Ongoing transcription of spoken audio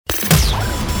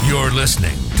You're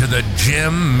listening to the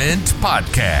Gem Mint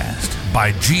Podcast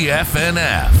by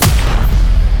GFNF.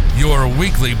 Your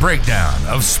weekly breakdown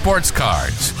of sports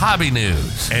cards, hobby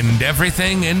news, and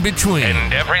everything in between.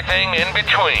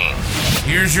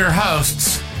 Here's your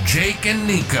hosts, Jake and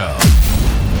Nico.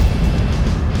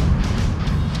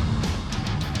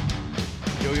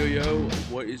 Yo,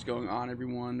 what is going on,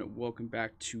 everyone? Welcome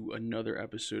back to another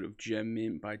episode of Gem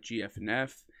Mint by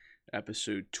GFNF,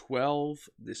 episode 12.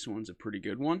 This one's a pretty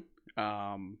good one.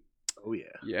 Oh,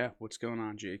 yeah. Yeah, what's going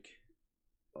on, Jake?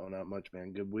 Oh, not much,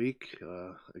 man. Good week.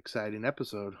 Exciting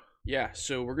episode. Yeah,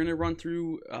 so we're going to run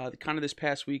through kind of this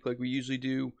past week like we usually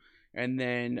do, and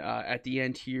then at the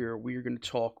end here, we're going to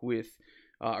talk with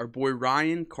our boy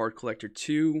Ryan,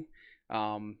 CardCollector2.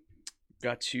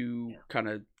 Got to kind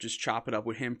of just chop it up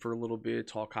with him for a little bit,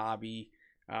 talk hobby,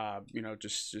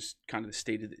 just kind of the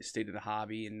state of the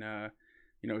hobby, and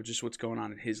just what's going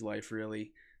on in his life,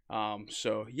 really.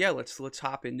 So yeah, let's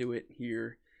hop into it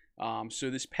here. So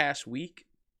this past week,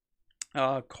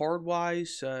 card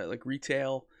wise, like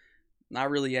retail,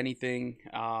 not really anything.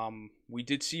 We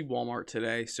did see Walmart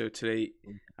today. So today,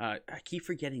 I keep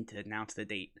forgetting to announce the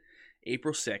date,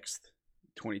 April 6th,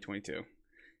 2022.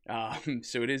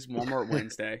 So it is Walmart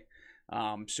Wednesday.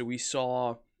 So we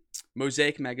saw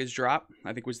Mosaic Megas drop,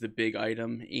 I think was the big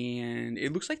item. And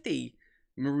it looks like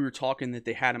remember we were talking that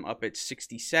they had them up at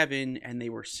 67 and they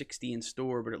were 60 in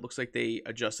store, but it looks like they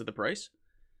adjusted the price.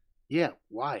 Yeah,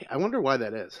 why? I wonder why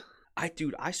that is.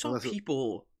 I saw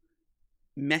people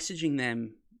messaging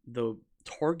them the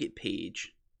Target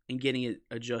page and getting it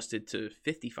adjusted to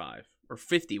 55 or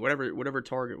 50, whatever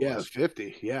Target was. Yeah,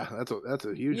 50. Yeah, that's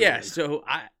a huge. Yeah, one. so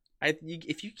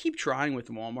if you keep trying with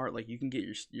Walmart, like you can get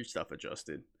your stuff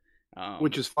adjusted.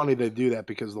 Which is funny they do that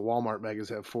because the Walmart Megas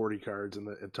have 40 cards and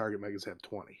the Target Megas have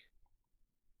 20.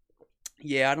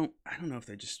 Yeah, I don't know if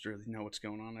they just really know what's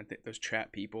going on. I think those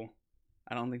chat people,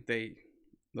 I don't think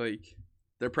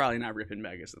they're probably not ripping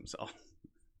Megas themselves,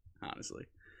 honestly.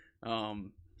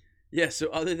 Yeah, so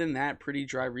other than that, pretty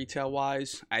dry retail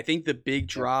wise. I think the big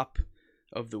drop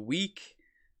of the week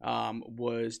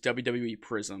was WWE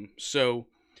Prizm. So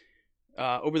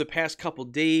over the past couple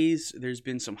days, there's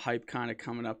been some hype kind of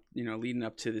coming up, leading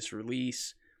up to this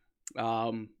release.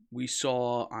 We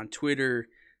saw on Twitter,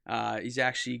 he's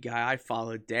actually a guy I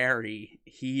followed, Derry.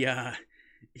 He got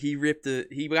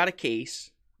a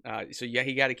case.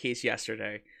 He got a case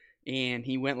yesterday, and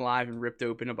he went live and ripped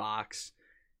open a box.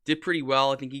 Did pretty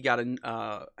well. I think he got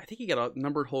a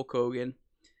numbered Hulk Hogan,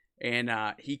 and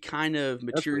he kind of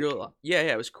materialized. Yeah,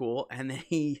 it was cool. And then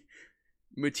he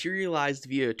materialized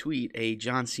via a tweet a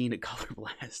John Cena Color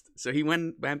Blast. So he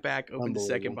went back, opened the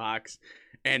second box,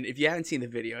 and if you haven't seen the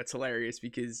video, it's hilarious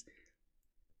because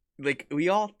like we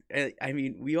all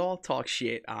talk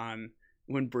shit on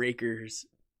when breakers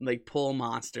like pull a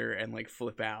monster and like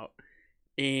flip out,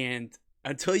 and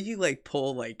until you like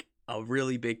pull like a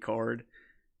really big card,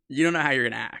 you don't know how you're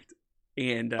gonna act.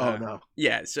 And oh no,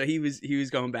 yeah, so he was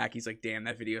going back. He's like, damn,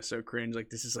 that video is so cringe. Like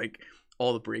this is like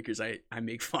all the breakers I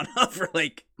make fun of or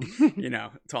like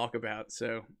talk about.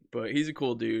 So, but he's a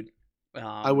cool dude.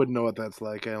 I wouldn't know what that's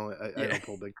like. I don't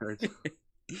pull big cards.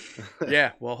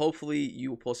 Yeah, well, hopefully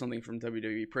you will pull something from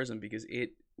WWE Prizm because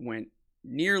it went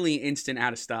nearly instant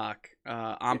out of stock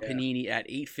on Panini at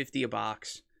 $8.50 a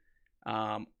box.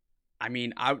 I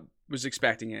was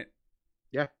expecting it.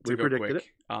 Yeah, we predicted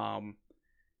quick.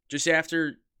 Just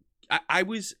after, I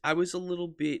was a little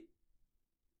bit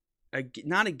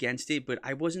not against it, but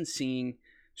I wasn't seeing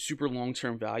super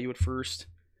long-term value at first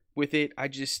with it.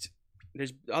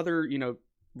 There's other,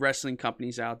 wrestling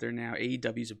companies out there now.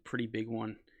 AEW is a pretty big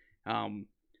one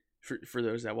for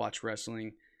those that watch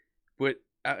wrestling. But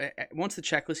once the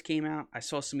checklist came out, I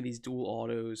saw some of these dual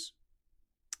autos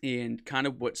and kind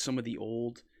of what some of the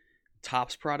old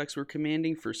Topps products were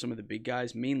commanding for some of the big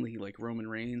guys, mainly like Roman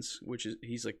Reigns,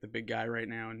 he's like the big guy right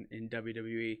now in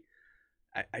WWE.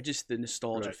 I just, the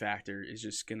nostalgia factor is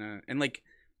just gonna, and like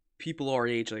people our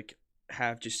age like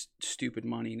have just stupid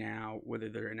money now, whether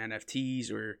they're in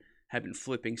NFTs or have been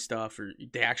flipping stuff or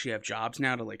they actually have jobs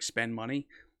now to like spend money.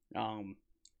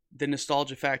 The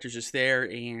nostalgia factor is just there,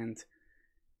 and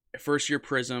first year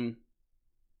Prizm,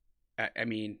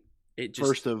 it just,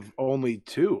 first of only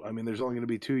two. There's only going to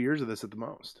be 2 years of this at the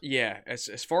most. Yeah,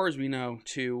 as far as we know,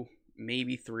 2,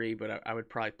 maybe 3, but I would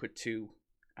probably put 2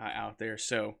 out there.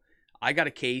 So I got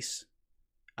a case,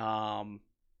 not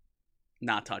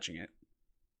touching it,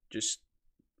 just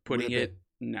putting it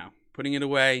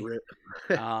away.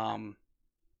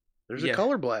 There's a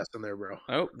color blast in there, bro.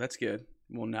 Oh, that's good.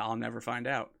 Well, now I'll never find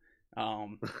out.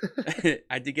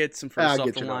 I did get some first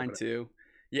off the line too.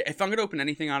 Yeah, if I'm gonna open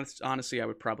anything, honestly, I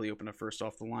would probably open a first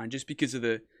off the line, just because of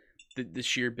the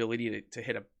sheer ability to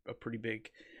hit a pretty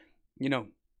big,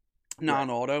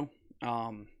 non-auto.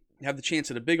 Have the chance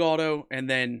at a big auto, and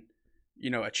then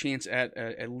a chance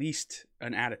at least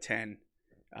an out of 10,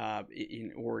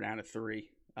 or an out of 3.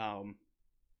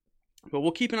 But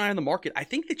we'll keep an eye on the market. I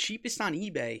think the cheapest on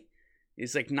eBay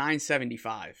is like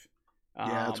 $9.75.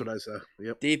 Yeah, that's what I saw.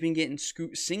 Yep. They've been getting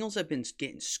singles have been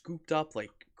getting scooped up like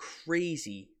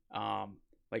crazy,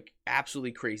 like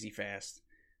absolutely crazy fast.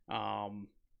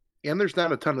 And there's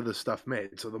not a ton of this stuff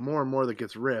made, so the more and more that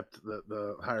gets ripped,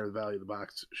 the higher the value of the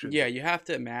box should. Yeah, be. you have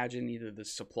to imagine either the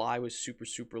supply was super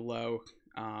super low,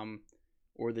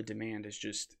 or the demand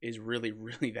is really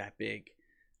really that big.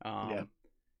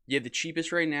 Yeah, the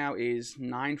cheapest right now is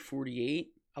 $9.48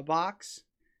 a box,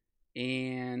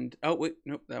 and oh wait,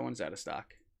 nope, that one's out of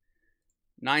stock.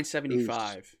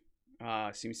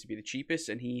 $9.75 seems to be the cheapest,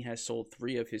 and he has sold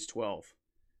 3 of his 12.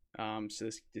 So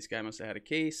this guy must have had a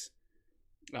case.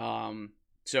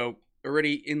 So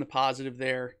already in the positive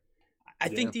there. I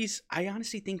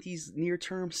honestly think these near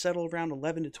term settle around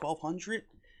 11 to 1200.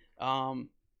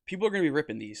 People are going to be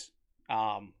ripping these.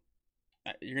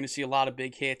 You're going to see a lot of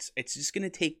big hits. It's just going to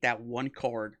take that one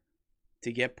card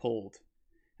to get pulled.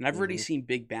 And I've already seen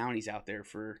big bounties out there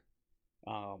for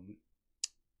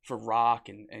Rock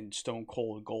and Stone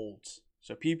Cold Golds.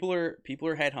 So people are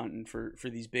headhunting for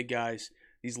these big guys,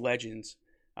 these legends,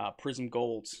 Prizm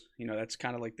Golds. That's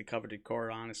kind of like the coveted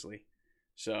card, honestly.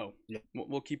 So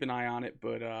we'll keep an eye on it.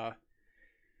 But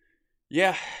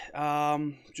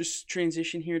just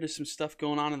transition here to some stuff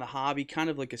going on in the hobby. Kind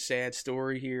of like a sad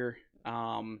story here.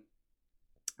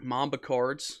 Mamba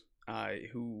Cards,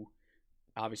 who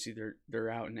obviously they're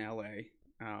out in LA,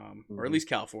 or at least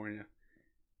California.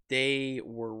 They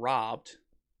were robbed.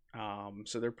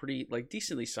 So they're pretty like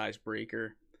decently sized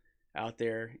breaker out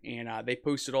there, and they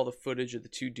posted all the footage of the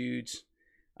 2 dudes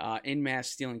in mass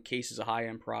stealing cases of high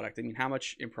end product. I mean, how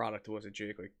much in product was it,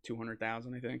 Jake? Like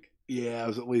 200,000, I think. Yeah, it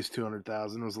was at least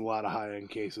 200,000. It was a lot of high end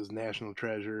cases, National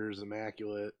Treasures,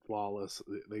 Immaculate, Flawless.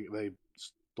 They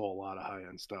stole a lot of high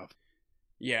end stuff.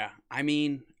 Yeah, I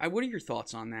mean, what are your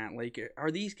thoughts on that? Like,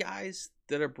 are these guys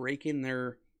that are breaking,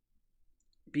 they're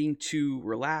being too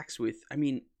relaxed with? I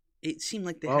mean, it seemed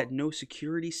like they had no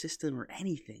security system or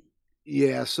anything.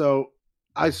 Yeah, so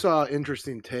I saw an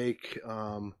interesting take,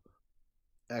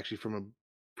 actually from a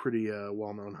pretty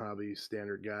well-known hobby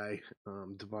standard guy,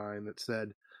 Divine, that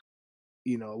said,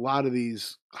 a lot of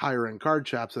these higher-end card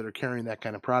shops that are carrying that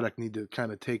kind of product need to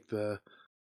kind of take the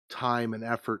time and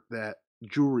effort that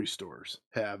jewelry stores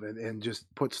have and just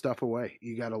put stuff away.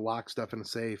 You got to lock stuff in a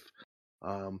safe.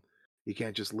 You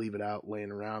can't just leave it out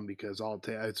laying around, because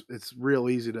it's real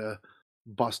easy to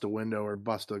bust a window or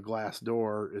bust a glass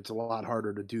door. It's a lot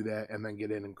harder to do that and then get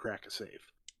in and crack a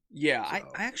safe. Yeah, so.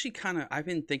 I actually I've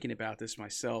been thinking about this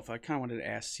myself. I kind of wanted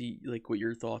to see like what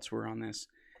your thoughts were on this.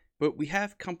 But we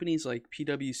have companies like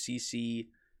PWCC,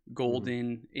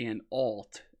 Golden, and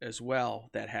Alt as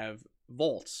well that have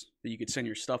vaults that you could send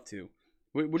your stuff to.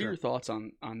 What are your thoughts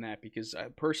on that? Because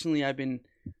personally, I've been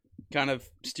kind of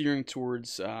steering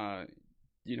towards, kind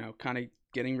of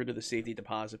getting rid of the safety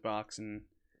deposit box and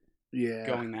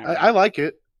going that route. I like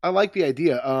it. I like the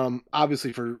idea.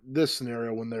 Obviously for this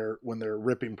scenario, when they're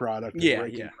ripping product, and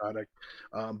breaking product.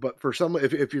 But for some,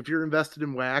 if you're invested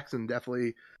in wax and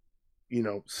definitely,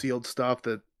 sealed stuff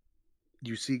that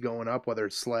you see going up, whether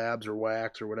it's slabs or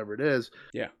wax or whatever it is,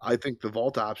 I think the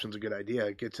vault option's a good idea.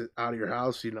 It gets it out of your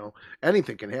house.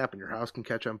 Anything can happen. Your house can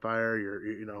catch on fire.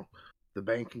 The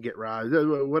bank can get robbed.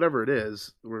 Whatever it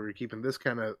is, where you're keeping this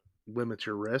kind of limits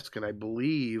your risk. And I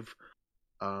believe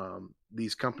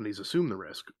these companies assume the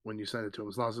risk when you send it to them.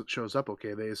 As long as it shows up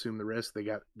okay, they assume the risk. They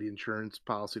got the insurance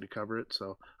policy to cover it.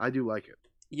 So I do like it.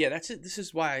 Yeah, that's it. This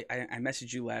is why I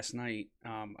messaged you last night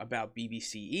about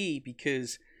BBCE,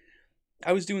 because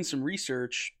I was doing some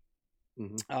research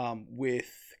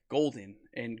with Golden,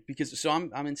 and because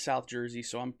I'm in South Jersey,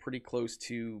 so I'm pretty close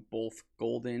to both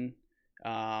Golden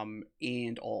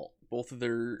and Alt. Both of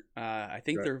their I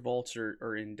think their vaults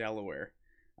are in Delaware.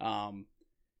 And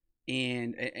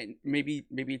maybe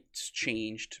it's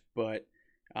changed, but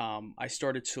I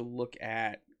started to look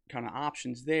at kind of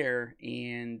options there,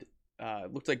 and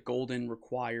it looked like Golden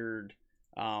required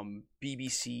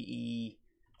BBCE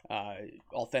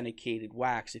authenticated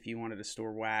wax if you wanted to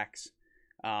store wax,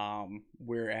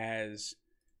 whereas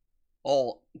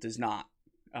Alt does not.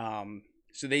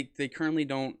 So they currently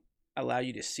don't allow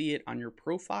you to see it on your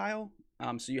profile.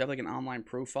 So you have like an online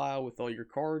profile with all your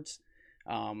cards.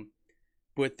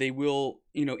 But they will,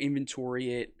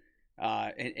 inventory it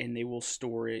and they will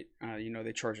store it.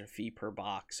 They charge a fee per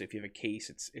box. If you have a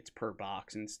case, it's per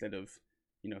box instead of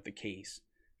the case.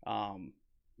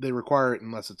 They require it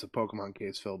unless it's a Pokemon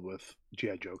case filled with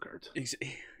G.I. Joe cards.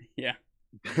 Yeah.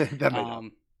 That may help.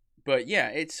 But yeah,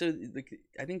 it's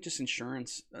I think just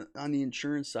insurance on the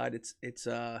insurance side, it's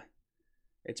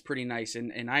pretty nice.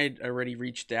 And I had already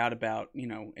reached out about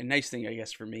a nice thing I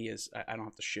guess for me is I don't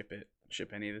have to ship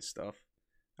any of this stuff.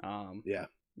 Yeah.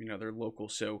 They're local,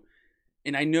 so.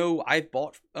 And I know I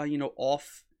bought,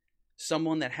 off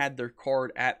someone that had their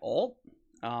card at Alt,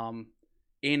 and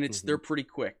they're pretty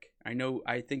quick.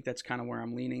 I think that's kind of where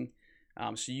I'm leaning.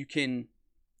 So you can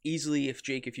easily,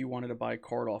 if you wanted to buy a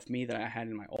card off me that I had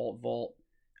in my Alt vault,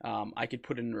 I could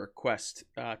put in a request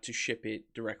to ship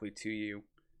it directly to you,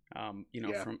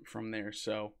 from there.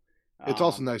 So it's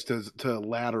also nice to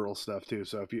lateral stuff too.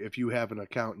 So if you have an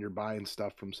account and you're buying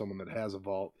stuff from someone that has a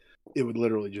vault, it would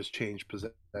literally just change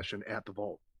possession at the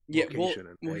vault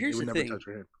location. Well, here's the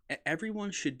thing.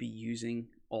 Everyone should be using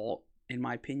Alt, in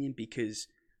my opinion,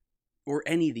 or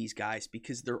any of these guys,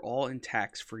 because they're all in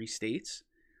tax-free states.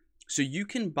 So you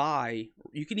can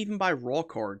even buy raw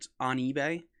cards on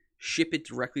eBay, ship it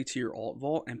directly to your Alt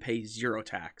vault, and pay 0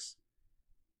 tax.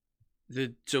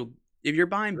 So if you're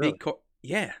buying big cards,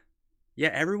 yeah,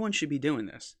 everyone should be doing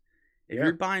this. If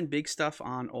you're buying big stuff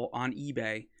on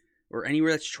eBay or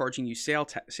anywhere that's charging you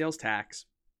sales tax,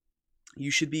 you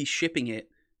should be shipping it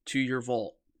to your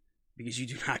vault, because you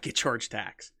do not get charged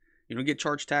tax. You don't get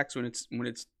charged tax when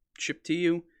it's shipped to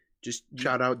you. Just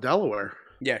shout out Delaware.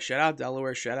 Yeah, shout out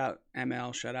Delaware, shout out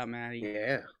ML, shout out Maddie.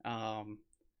 Yeah.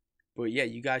 But yeah,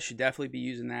 you guys should definitely be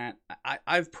using that.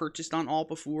 I've purchased on Alt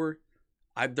before.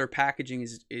 Their packaging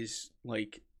is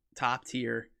like top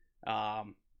tier.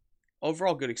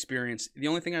 Overall good experience. The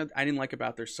only thing I didn't like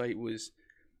about their site was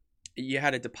you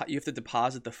have to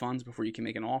deposit the funds before you can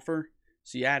make an offer.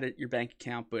 So you add it your bank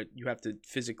account, but you have to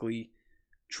physically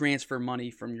transfer money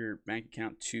from your bank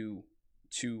account to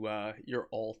your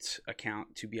Alt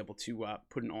account to be able to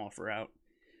put an offer out.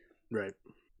 Right.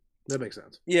 That makes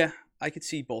sense. Yeah, I could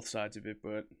see both sides of it,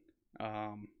 but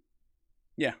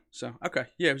yeah. So okay,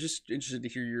 yeah, I was just interested to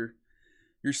hear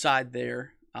your side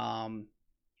there.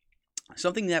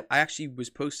 Something that I actually was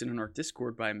posted in our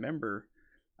Discord by a member,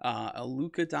 a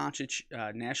Luka Doncic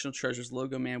National Treasures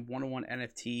Logo Man 101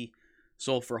 NFT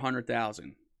sold for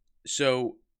 $100,000.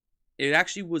 So it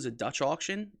actually was a Dutch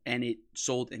auction, and it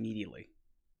sold immediately.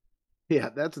 Yeah,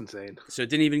 that's insane. So it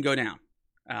didn't even go down.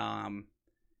 And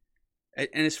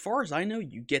as far as I know,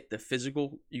 you get a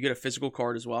physical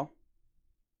card as well.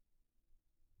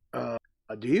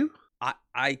 Do you?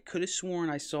 I could have sworn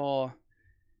I saw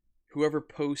whoever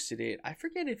posted it. I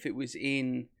forget if it was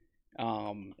in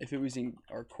our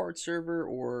card server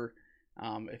or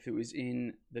if it was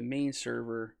in the main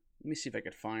server. Let me see if I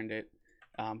could find it.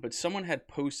 But someone had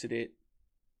posted it.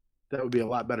 That would be a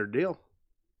lot better deal.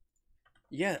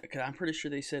 Yeah, because I'm pretty sure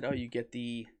they said, "Oh, you get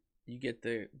the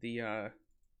NFT, the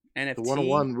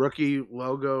 101 rookie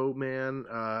logo man,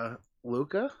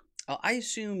 Luka." I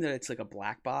assume that it's like a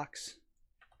black box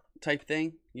type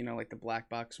thing, like the black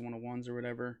box 101s or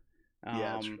whatever.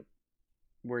 Yeah,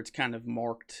 where it's kind of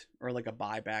marked, or like a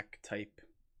buyback type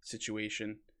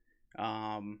situation.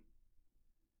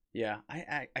 Yeah,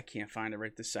 I can't find it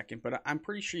right this second, but I'm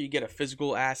pretty sure you get a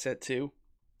physical asset too,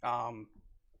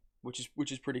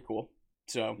 which is pretty cool.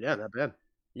 So yeah, not bad.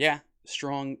 Yeah,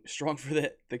 strong for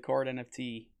the card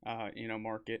NFT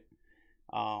market.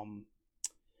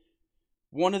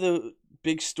 One of the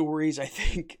big stories I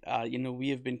think we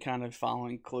have been kind of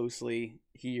following closely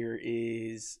here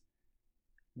is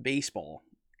baseball.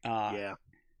 Yeah,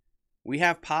 we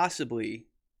have possibly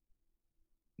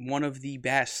one of the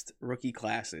best rookie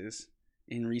classes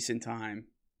in recent time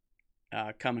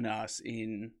coming to us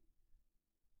in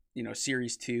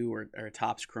Series 2 or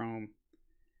Topps Chrome.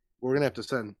 We're gonna have to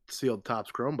send sealed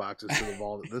Topps Chrome boxes to the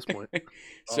vault at this point.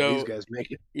 So these guys make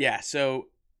it. Yeah, so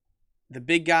the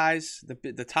big guys,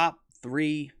 the top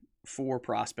 3-4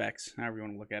 prospects, however you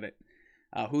want to look at it,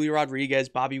 Julio Rodriguez,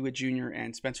 Bobby Witt Jr.,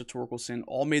 and Spencer Torkelson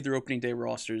all made their opening day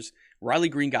rosters. Riley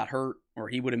Green got hurt, or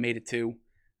he would have made it too.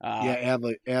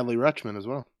 Adley Rutschman as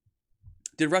well.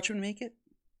 Did Rutschman make it?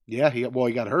 Yeah, he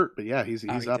got hurt, but yeah, he's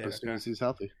up as soon as he's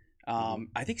healthy.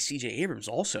 I think C.J. Abrams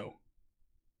also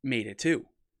made it too.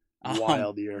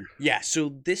 Wild year. Yeah,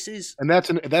 so this is, and that's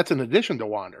in addition to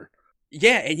Wander.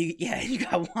 Yeah, and you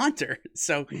got Wander.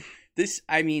 So this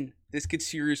could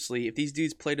seriously, if these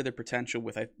dudes play to their potential,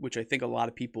 which I think a lot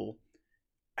of people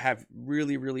have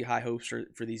really, really high hopes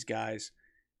for these guys,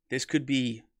 this could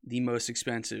be the most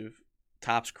expensive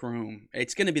Topps Chrome.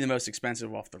 It's going to be the most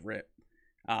expensive off the rip.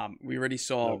 We already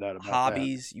saw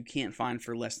hobbies you can't find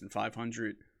for less than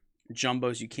 500.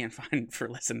 Jumbos you can't find for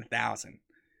less than 1,000.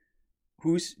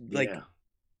 Who's like,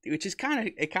 which is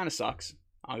kind of sucks.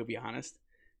 I'll be honest.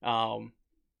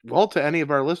 Well, to any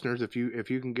of our listeners, if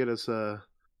you can get us a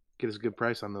good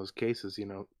price on those cases,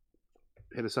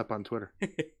 hit us up on Twitter.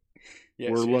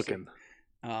 We're seriously looking.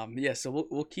 So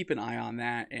we'll keep an eye on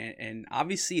that, and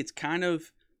obviously it's kind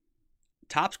of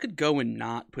Topps could go and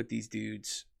not put these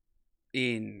dudes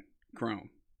in Chrome.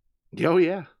 Oh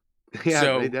yeah,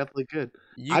 so they definitely could.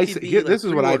 This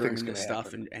is what I think is going to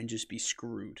happen, and just be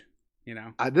screwed.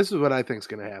 This is what I think is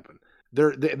going to happen.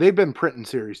 They've been printing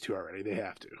Series 2 already. They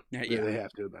have to. Yeah. They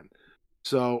have to have been.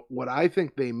 So what I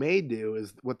think they may do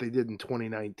is what they did in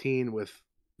 2019 with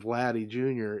Vladdy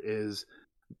Jr. is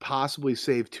possibly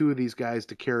save 2 of these guys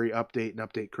to carry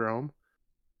Update Chrome,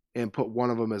 and put one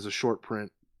of them as a short print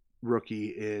rookie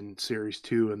in Series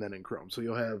 2 and then in Chrome. So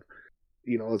you'll have,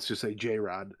 let's just say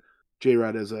J-Rod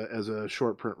as a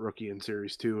short print rookie in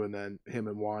Series 2, and then him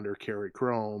and Wander carry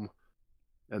Chrome,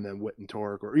 and then Witt and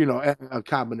Torque, or a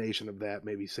combination of that.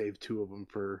 Maybe save 2 of them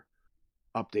for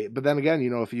Update. But then again,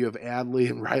 if you have Adley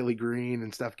and Riley Green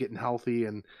and stuff getting healthy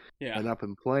and up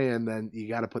and playing, then you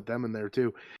got to put them in there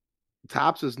too.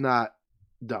 Topps is not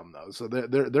dumb though, so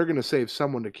they're going to save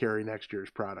someone to carry next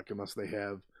year's product, unless they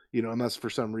have, unless for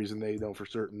some reason they know for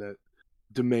certain that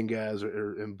Dominguez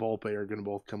and Volpe are going to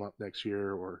both come up next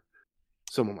year, or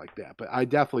someone like that. But I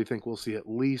definitely think we'll see at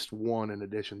least one in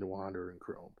addition to Wander and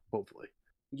Chrome, hopefully.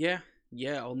 Yeah.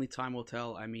 Only time will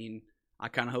tell. I mean, I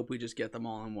kind of hope we just get them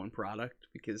all in one product,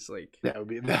 because like that would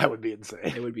be insane.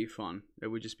 It would be fun. It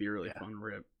would just be a really fun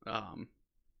rip.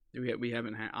 We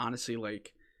haven't had, honestly,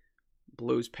 like,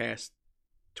 blows past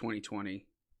 2020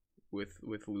 with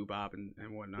Lubab and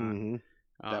whatnot. Mm-hmm.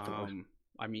 Definitely.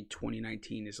 I mean,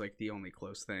 2019 is like the only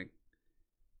close thing.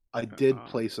 I did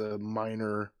place a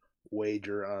minor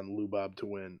wager on Lubab to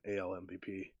win AL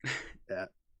MVP at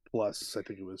plus, I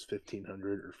think it was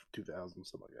 1,500 or 2,000,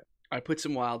 something like that. I put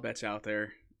some wild bets out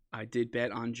there. I did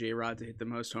bet on J-Rod to hit the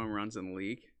most home runs in the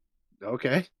league.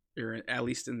 Okay. Or at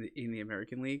least in the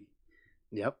American League.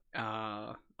 Yep.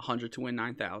 100 to win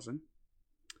 9,000.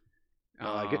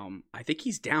 I like it. I think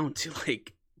he's down to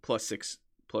like plus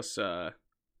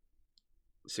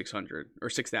 600 or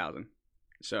 6,000.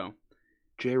 So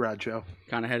J-Rod show.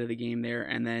 Kind of ahead of the game there.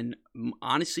 And then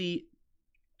honestly,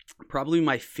 probably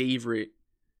my favorite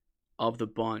of the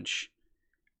bunch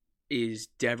is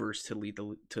Devers to lead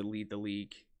the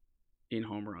league in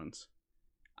home runs.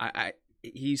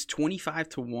 He's 25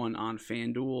 to 1 on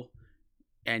FanDuel,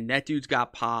 and that dude's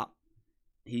got pop.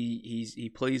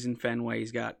 He plays in Fenway.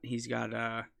 He's got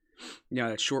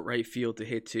that short right field to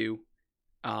hit to.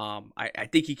 I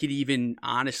think he could even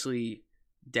honestly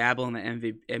dabble in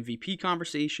the MVP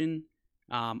conversation.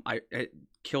 It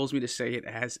kills me to say it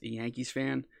as a Yankees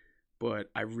fan,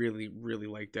 but I really, really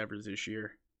like Devers this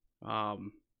year.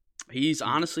 He's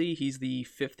the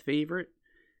 5th favorite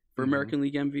for American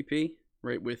League MVP,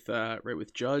 right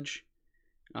with Judge.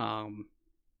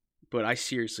 But I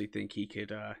seriously think he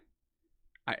could.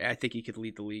 I think he could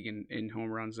lead the league in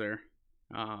home runs there.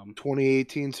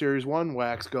 2018 Series 1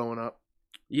 wax going up.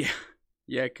 Yeah,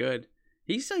 it could.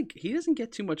 He doesn't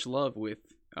get too much love with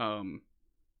in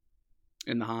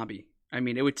the hobby. I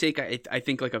mean, it would take I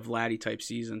think like a Vladdy type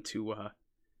season to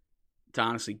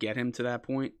honestly get him to that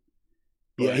point.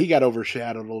 But, yeah, he got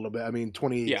overshadowed a little bit. I mean,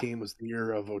 2018 was the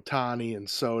year of Ohtani and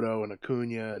Soto and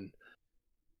Acuna, and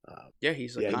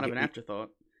he's kind of an afterthought.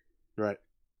 Right.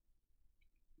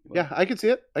 But, yeah, I could see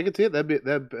it.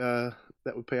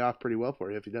 That would pay off pretty well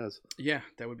for you if he does. Yeah,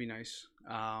 that would be nice.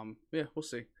 We'll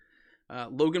see.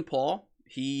 Logan Paul,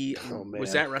 he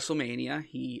was at WrestleMania.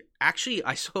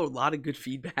 I saw a lot of good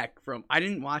feedback from. I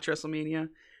didn't watch WrestleMania,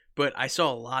 but I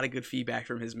saw a lot of good feedback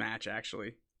from his match.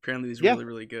 Actually, apparently he's really,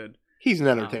 really good. He's an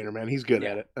entertainer, man. He's good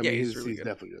at it. I mean, he's really good.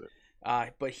 Definitely good at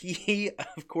it. But he,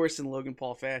 of course, in Logan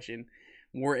Paul fashion,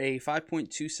 wore a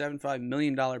 $5.275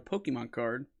 million Pokemon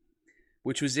card,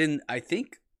 which was in, I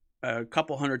think, a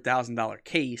couple $100,000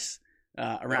 case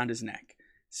around his neck.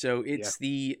 So it's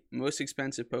the most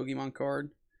expensive Pokemon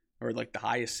card, or like the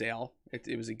highest sale.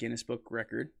 It was a Guinness Book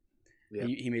record. Yeah.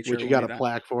 He made sure. Which you got a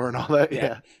plaque for and all that.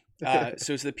 Yeah.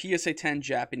 So it's the PSA 10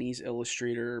 Japanese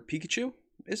illustrator Pikachu.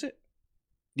 Is it?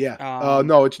 Yeah.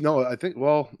 No. I think.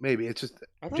 Well, maybe it's just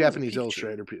Japanese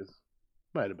illustrator.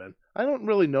 Might have been. I don't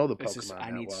really know the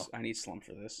Pokemon I need Slump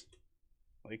for this.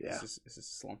 This is a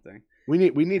Slump thing. We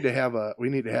need to have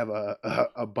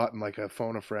a button like a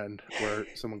phone a friend where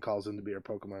someone calls in to be our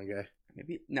Pokemon guy.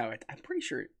 Maybe no. I'm pretty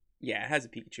sure. Yeah, it has a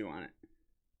Pikachu on it.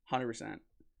 100%.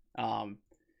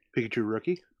 Pikachu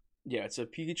rookie. Yeah, it's a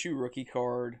Pikachu rookie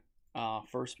card,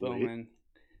 first Bowman,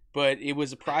 but it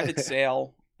was a private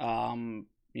sale. No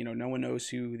one knows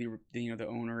who the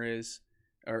owner is,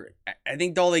 or I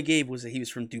think all they gave was that he was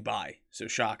from Dubai. So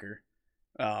shocker.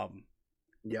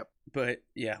 Yep. But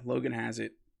yeah, Logan has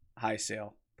it, high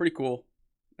sale, pretty cool.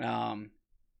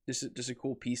 Just a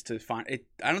cool piece to find.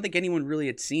 I don't think anyone really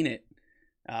had seen it,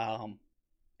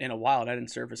 in a while. That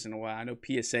didn't surface in a while. I know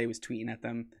PSA was tweeting at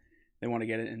them. They want to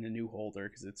get it in the new holder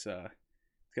because it's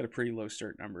got a pretty low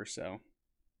cert number. So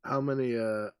how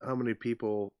many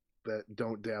people that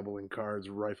don't dabble in cards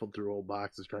rifled through old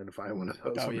boxes trying to find one of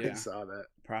those when they saw that?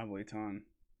 Probably a ton.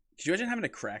 Could you imagine having to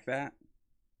crack that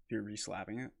if you're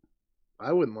re-slapping it?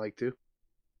 I wouldn't like to.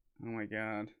 Oh my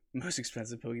god. Most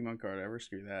expensive Pokemon card ever.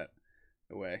 Screw that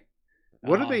away.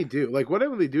 What do they do? Like, what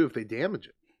would they do if they damage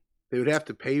it? They would have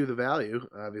to pay you the value,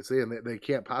 obviously, and they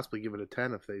can't possibly give it a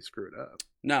 10 if they screw it up.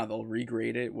 No, they'll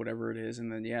regrade it, whatever it is,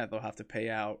 and then they'll have to pay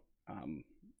out.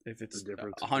 If it's a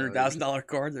 $100,000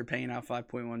 card, they're paying out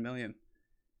 $5.1 million,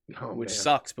 which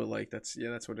sucks. But like that's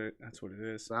what it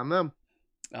is. It's on them.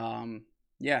 So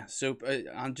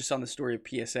I'm just on the story of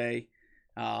PSA.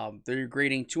 They're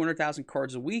grading 200,000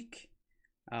 cards a week.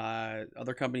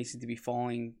 Other companies seem to be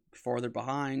falling farther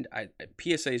behind.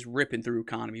 PSA is ripping through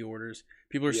economy orders.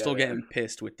 People are still getting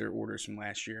pissed with their orders from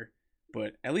last year,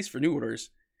 but at least for new orders,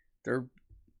 they're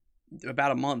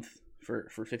about a month for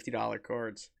 $50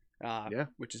 cards.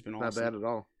 Which has been awesome. Not bad at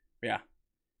all.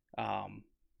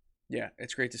 Yeah,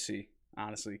 it's great to see,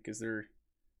 honestly, because they're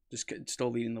just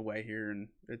still leading the way here, and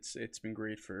it's been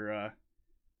great for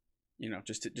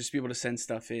just to be able to send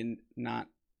stuff in, not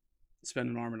spend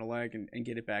an arm and a leg, and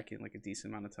get it back in like a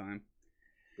decent amount of time.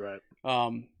 Right.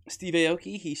 Steve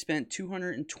Aoki, he spent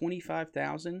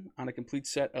 $225,000 on a complete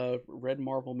set of red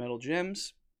Marvel metal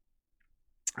gems,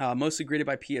 mostly graded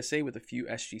by PSA with a few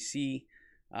SGC.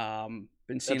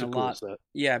 Been seeing a lot. Set.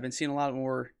 Yeah, I've been seeing a lot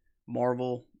more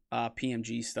Marvel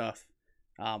PMG stuff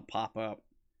pop up.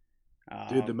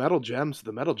 Dude, the metal gem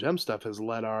stuff has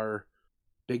led our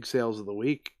big sales of the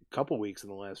week a couple weeks in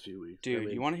the last few weeks.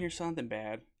 Dude, you want to hear something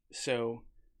bad? So,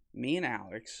 me and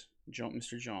Alex,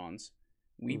 Mr. Johns,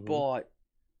 we bought.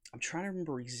 I'm trying to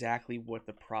remember exactly what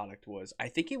the product was. I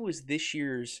think it was this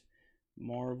year's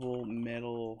Marvel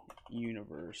Metal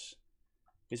Universe,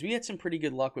 because we had some pretty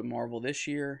good luck with Marvel this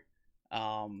year.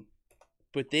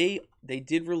 But they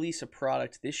did release a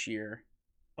product this year.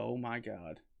 Oh my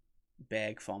god,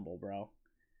 bag fumble, bro.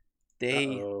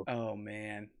 Oh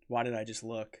man, why did I just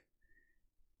look?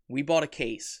 We bought a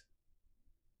case,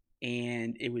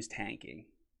 and it was tanking.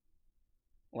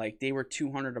 Like, they were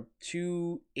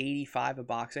 $285 a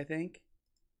box, I think.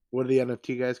 What do the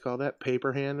NFT guys call that?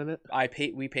 Paper handing it?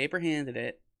 We paper handed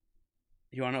it.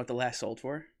 You want to know what the last sold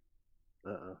for?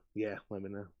 Yeah, let me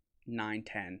know.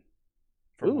 $910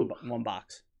 for one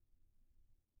box.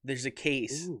 There's a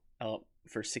case up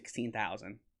for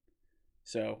 $16,000.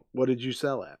 So what did you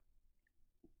sell at?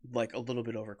 Like a little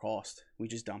bit over cost. We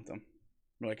just dumped them.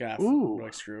 We're like, we're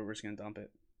like, screw it, we're just gonna dump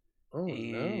it. Oh,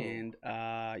 and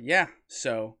no.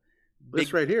 So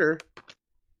this right here,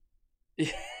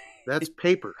 that's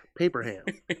paper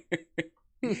hand.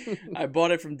 I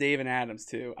bought it from Dave and Adams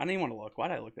too. I didn't even want to look. Why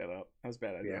did I look that up? That was a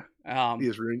bad idea. You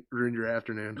just ruined your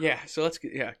afternoon. Yeah, so let's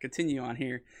continue on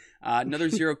here. Another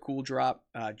Zero Cool Drop,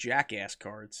 Jackass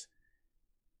cards.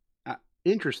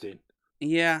 Interesting.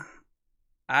 Yeah,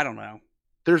 I don't know.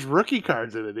 There's rookie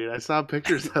cards in it, dude. I saw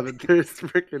pictures of it. There's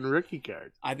freaking rookie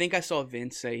cards. I think I saw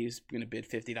Vince say he was going to bid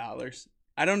 $50.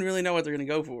 I don't really know what they're going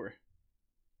to go for.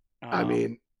 I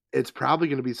mean, it's probably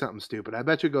going to be something stupid. I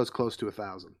bet you it goes close to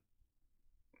 1,000.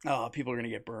 Oh, people are going to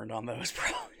get burned on those,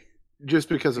 probably. Just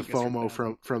because of FOMO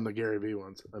from the Gary Vee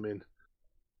ones. I mean,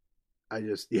 they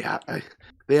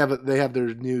have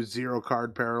their new zero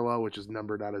card parallel, which is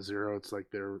numbered out of 0. It's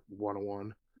like their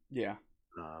 101. Yeah.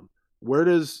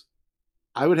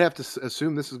 I would have to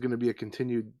assume this is going to be a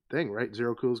continued thing, right?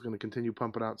 Zero Cool is going to continue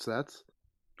pumping out sets.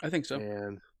 I think so.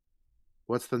 And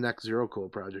what's the next Zero Cool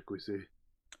project we see?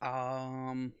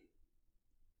 That's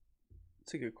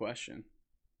a good question.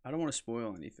 I don't want to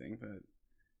spoil anything, but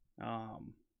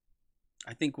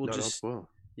I think we'll I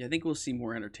think we'll see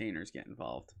more entertainers get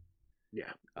involved.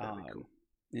 Yeah, that'd be cool.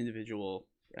 Individual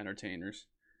entertainers.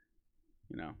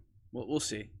 We'll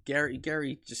see. Gary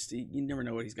just, you never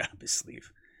know what he's got up his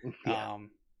sleeve. Yeah.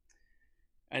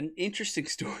 An interesting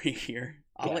story here.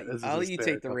 I'll let you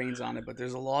take the reins on it, but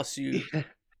there's a lawsuit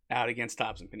out against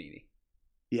Topps and Panini.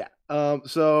 Yeah.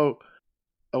 So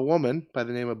a woman by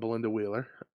the name of Belinda Wheeler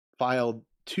filed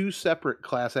 2 separate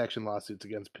class action lawsuits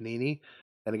against Panini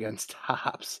and against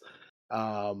Topps.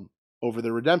 over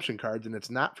their redemption cards, and it's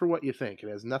not for what you think. It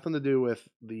has nothing to do with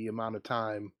the amount of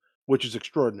time, which is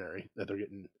extraordinary that they're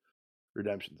getting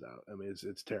redemptions out. I mean,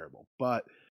 it's terrible. But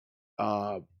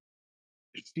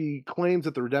she claims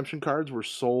that the redemption cards were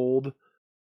sold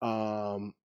as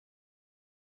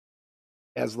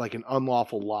like an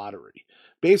unlawful lottery.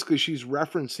 Basically, she's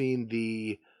referencing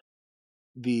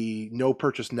the no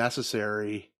purchase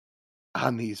necessary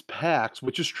on these packs,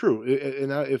 which is true.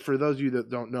 And for those of you that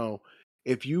don't know,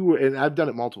 if you, and I've done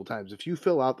it multiple times, if you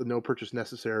fill out the no purchase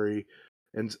necessary,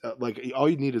 and like all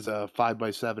you need is a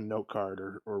 5x7 note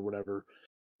card or whatever,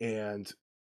 and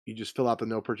you just fill out the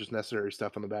no purchase necessary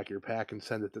stuff on the back of your pack and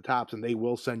send it to Topps, and they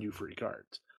will send you free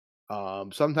cards.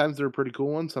 Sometimes they're pretty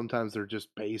cool ones, sometimes they're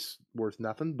just base worth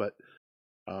nothing, but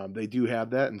they do have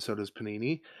that, and so does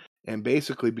Panini. And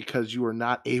basically, because you are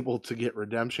not able to get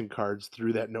redemption cards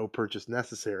through that no purchase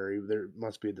necessary, there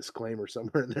must be a disclaimer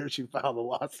somewhere in there. She filed a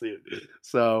lawsuit.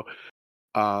 So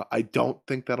I don't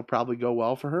think that'll probably go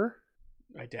well for her.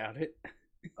 I doubt it.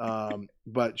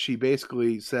 But she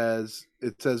basically says,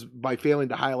 by failing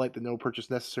to highlight the no purchase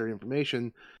necessary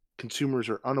information, consumers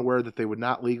are unaware that they would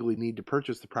not legally need to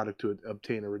purchase the product to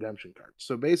obtain a redemption card.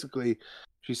 So basically,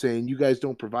 she's saying you guys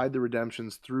don't provide the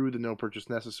redemptions through the no purchase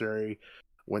necessary,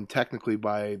 when technically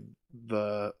by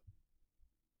the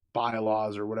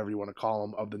bylaws or whatever you want to call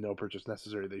them of the no purchase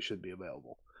necessary, they should be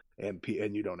available, and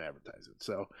you don't advertise it.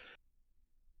 So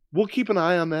we'll keep an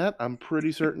eye on that. I'm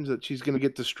pretty certain that she's going to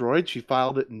get destroyed. She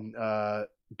filed it in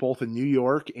both in New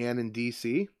York and in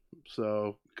DC.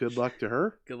 So good luck to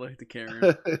her. Good luck to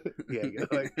Karen. Yeah,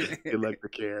 good luck to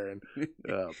Karen.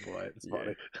 Oh boy, it's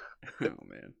funny. Oh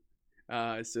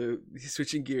man. So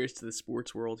switching gears to the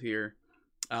sports world here.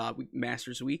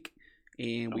 Masters Week,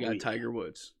 and we got Tiger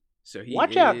Woods. So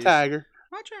Watch out, Tiger.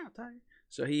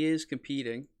 So he is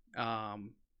competing. Love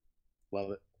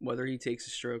it. Whether he takes a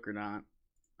stroke or not,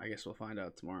 I guess we'll find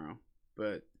out tomorrow.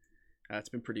 But it's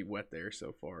been pretty wet there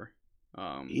so far.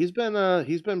 He's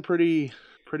been pretty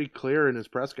clear in his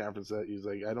press conference that he's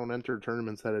like, I don't enter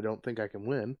tournaments that I don't think I can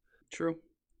win. True.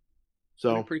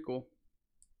 So pretty cool.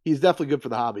 He's definitely good for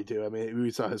the hobby too. I mean,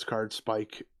 we saw his card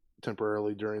spike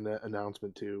temporarily during that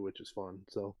announcement too, which is fun.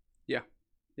 So yep,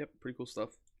 pretty cool stuff.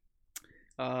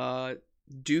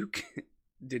 Duke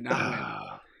did not win.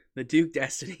 The Duke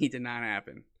Destiny did not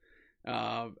happen.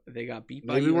 They got beat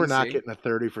by maybe UNC. We're not getting a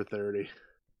 30 for 30.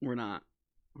 We're not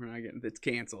getting. It's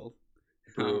canceled.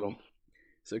 Brutal.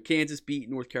 So Kansas beat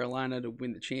North Carolina to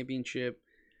win the championship.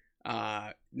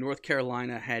 North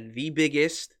Carolina had the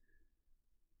biggest,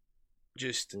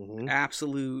 just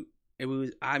absolute. It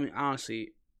was. I mean,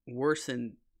 honestly,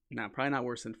 probably not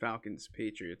worse than Falcons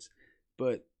Patriots,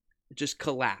 but just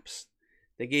collapsed.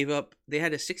 They gave up. They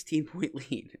had a 16-point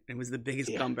lead. It was the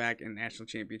biggest comeback in national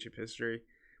championship history.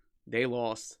 They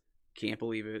lost. Can't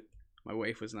believe it. My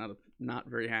wife was not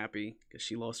very happy because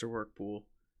she lost her work pool,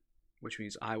 which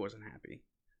means I wasn't happy.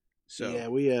 So yeah,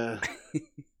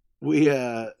 we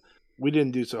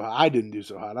didn't do so hot. I didn't do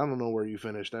so hot. I don't know where you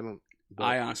finished.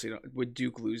 I honestly don't. With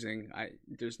Duke losing,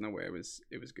 there's no way it was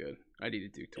good. I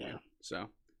needed Duke to win. So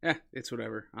it's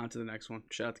whatever. On to the next one.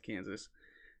 Shout out to Kansas.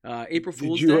 April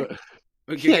Fool's Day.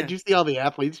 Did you see all the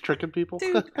athletes tricking people?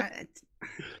 Dude, did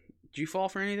you fall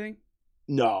for anything?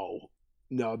 No.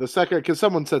 The second, because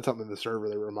someone said something in the server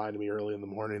that reminded me early in the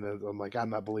morning, that I'm like, I'm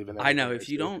not believing that. I know if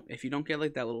you don't get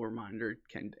like that little reminder,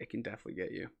 it can definitely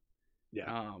get you.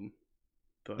 Yeah.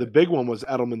 But the big one was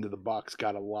Edelman to the Bucks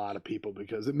got a lot of people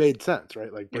because it made sense,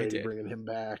 right? Like Brady bringing him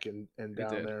back and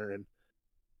down there, and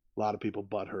a lot of people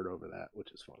butthurt over that,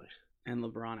 which is funny. And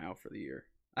LeBron out for the year.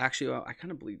 Actually, I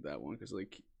kind of believe that one because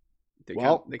like.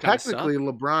 Technically,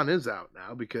 LeBron is out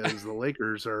now because the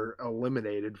Lakers are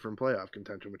eliminated from playoff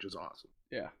contention, which is awesome.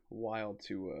 Yeah, wild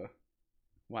to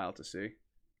see.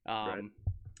 Right.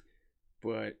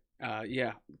 But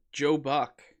Joe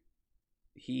Buck,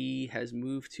 he has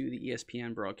moved to the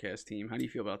ESPN broadcast team. How do you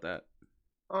feel about that?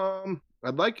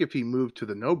 I'd like if he moved to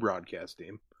the no broadcast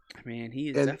team. Man, he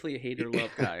is definitely a hater-love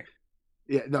guy.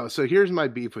 Yeah, no. So here's my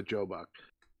beef with Joe Buck.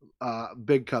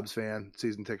 Big Cubs fan,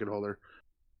 season ticket holder.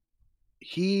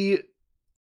 He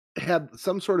had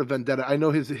some sort of vendetta. I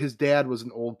know his dad was an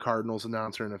old Cardinals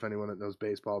announcer, and if anyone that knows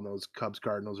baseball knows, Cubs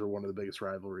Cardinals are one of the biggest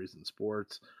rivalries in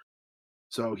sports.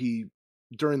 So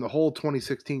during the whole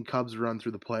 2016 Cubs run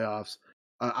through the playoffs,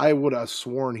 I would have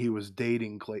sworn he was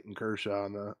dating Clayton Kershaw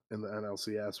in the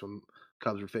NLCS when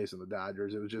Cubs were facing the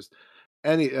Dodgers. It was just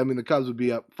the Cubs would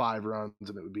be up 5 runs,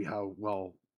 and it would be how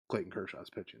well Clayton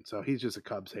Kershaw's pitching. So he's just a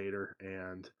Cubs hater,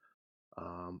 and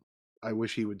I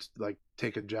wish he would like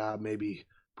take a job, maybe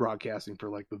broadcasting for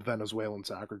like the Venezuelan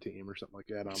soccer team or something like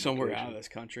that. Somewhere out of this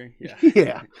country. Yeah.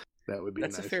 Yeah. That would be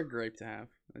That's nice. a fair gripe to have.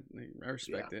 I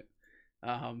respect it.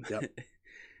 Yep.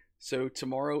 So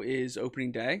tomorrow is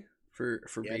opening day for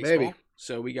Yeah, baseball. baby.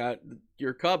 So we got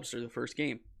your Cubs are the first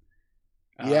game.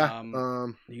 Yeah.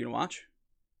 You gonna watch?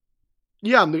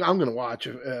 Yeah, I'm gonna watch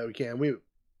if we can.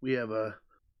 We've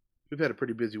had a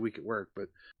pretty busy week at work, but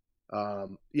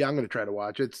yeah, I'm gonna try to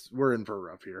watch. We're in for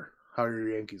a rough year. How are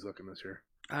your Yankees looking this year?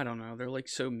 I don't know. They're like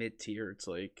so mid-tier. It's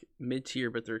like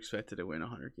mid-tier, but they're expected to win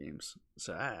 100 games.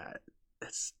 So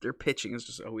their pitching is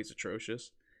just always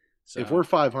atrocious. So If we're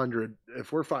 500,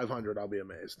 I'll be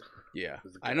amazed. yeah,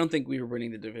 I don't think we were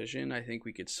winning the division. I think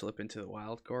we could slip into the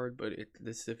wild card, but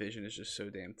this division is just so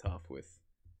damn tough with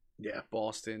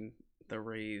Boston, the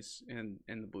Rays, and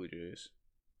the Blue Jays.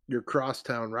 Your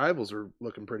crosstown rivals are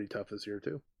looking pretty tough this year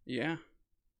too. Yeah.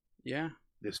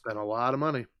 They spent a lot of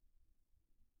money.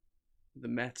 The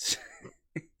Mets.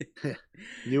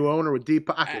 New owner with deep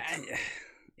pockets.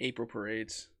 April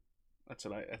parades. That's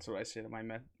what I say to my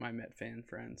Met fan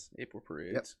friends. April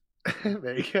parades. Yep.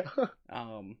 There you go.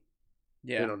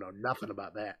 Yeah. They don't know nothing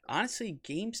about that. Honestly,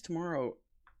 games tomorrow,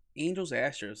 Angels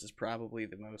Astros is probably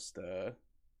the most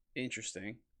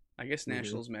interesting. I guess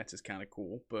Nationals Mets is kind of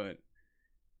cool, but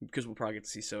because we'll probably get to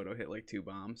see Soto hit like 2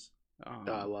 bombs.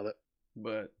 I love it.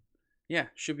 But yeah,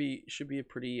 should be a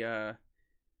pretty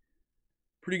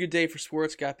good day for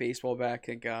sports. Got baseball back,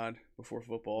 thank God, before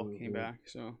football came back.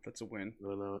 So that's a win. I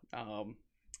know.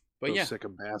 But I'm sick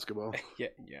of basketball.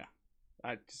 Yeah.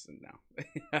 I just no.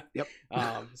 Yep.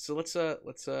 So let's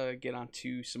get on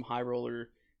to some high roller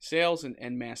sales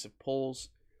and massive pulls.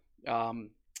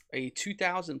 A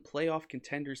 2000 playoff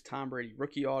contenders Tom Brady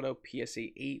rookie auto, PSA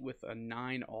 8 with a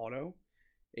 9 auto,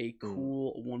 a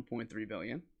cool 1.3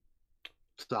 billion.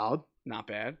 Solid. Not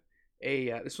bad.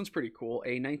 This one's pretty cool.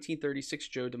 A 1936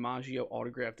 Joe DiMaggio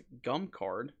autographed gum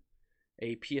card,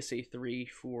 a PSA 3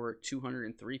 for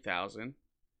 203,000.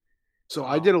 So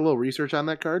I did a little research on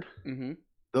that card. Mm-hmm.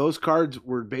 Those cards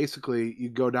were basically you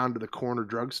go down to the corner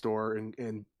drugstore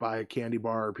and buy a candy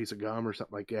bar or a piece of gum or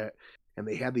something like that, and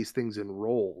they had these things in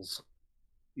rolls.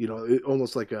 You know,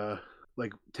 almost like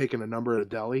taking a number at a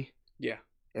deli. Yeah.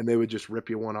 And they would just rip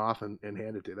you one off and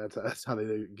hand it to you. That's how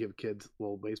they give kids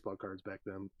little baseball cards back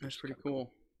then. That's pretty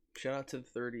cool. Shout out to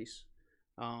the 30s.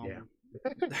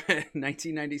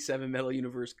 1997 Metal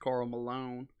Universe Karl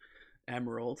Malone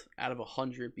Emerald out of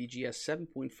 100 BGS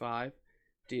 7.5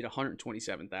 did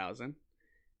 127,000.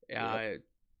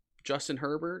 Justin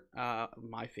Herbert,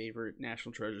 my favorite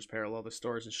National Treasures parallel, the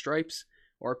Stars and Stripes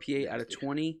RPA out of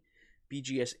 20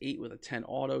 BGS 8 with a 10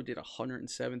 auto did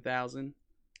 107,000.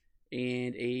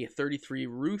 And a 33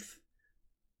 Ruth.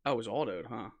 Oh, it was autoed,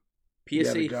 huh?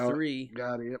 PSA 3.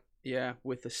 Got it. Yep. Yeah,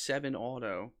 with a 7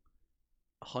 auto,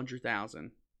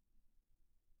 100,000.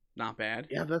 Not bad.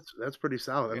 Yeah, that's pretty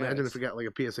solid. Imagine if we got like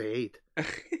a PSA 8.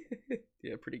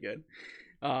 Yeah, pretty good.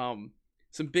 Some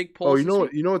big pulls. Oh,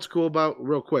 you know what's cool about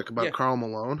Karl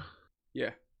Malone?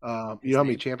 Yeah. You know how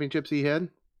many championships he had?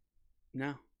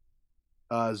 No.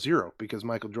 0, because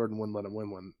Michael Jordan wouldn't let him win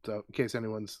one. So in case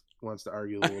anyone wants to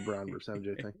argue the LeBron versus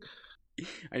MJ thing.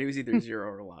 I knew it was either 0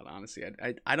 or a lot, honestly.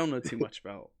 I don't know too much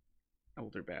about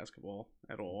older basketball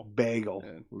at all. Bagel.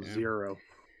 0.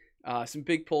 Some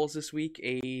big pulls this week.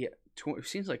 It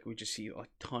seems like we just see a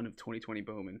ton of 2020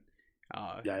 Bowman.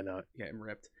 Yeah, I know it. Getting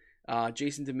ripped.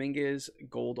 Jason Dominguez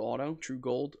Gold Auto, True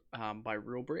Gold by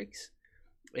Real Breaks.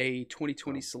 A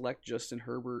 2020 Select Justin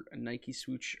Herbert a Nike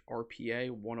Swoosh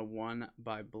RPA 101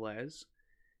 by Blez.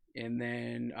 And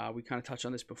then we kind of touched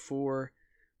on this before,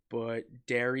 but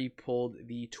Derry pulled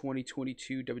the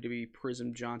 2022 WWE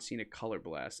Prizm John Cena Color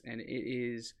Blast. And it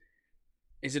is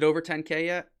it over 10K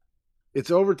yet? It's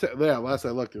over. Yeah, last I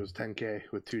looked, it was 10K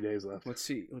with 2 days left. Let's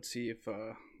see if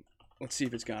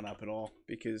it's gone up at all,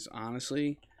 because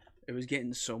honestly, it was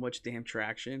getting so much damn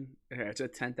traction. It's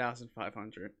at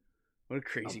 10,500. What a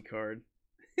crazy card!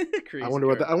 Crazy. I wonder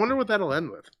what that'll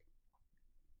end with.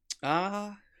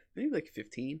 Maybe like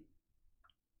 15.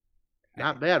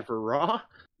 Not bad for Raw.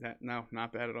 No,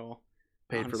 not bad at all.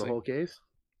 Paid honestly. For the whole case.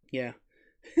 Yeah,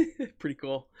 pretty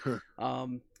cool.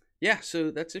 Yeah. So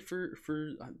that's it for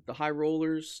the high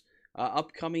rollers.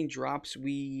 Upcoming drops,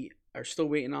 we are still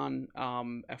waiting on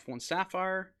F1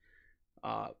 Sapphire.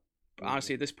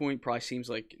 Honestly, at this point, probably seems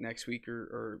like next week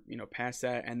or past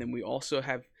that. And then we also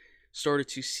have started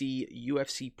to see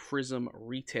UFC Prizm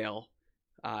retail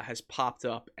has popped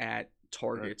up at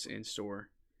Targets in store.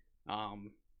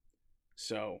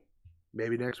 So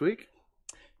maybe next week.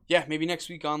 Yeah, maybe next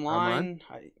week online.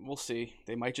 We'll see.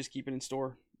 They might just keep it in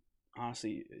store.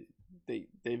 Honestly, they've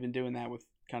been doing that with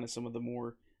kind of some of the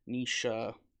more niche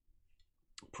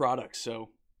products.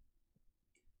 So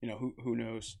who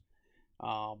knows.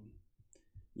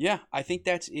 Yeah, I think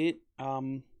that's it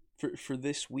for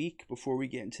this week before we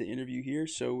get into the interview here.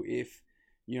 So if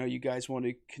you guys want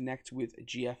to connect with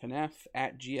GFNF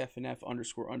at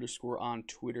GFNF__ on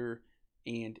Twitter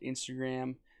and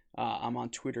Instagram. I'm on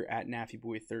Twitter at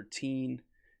NaffyBoy13,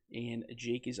 and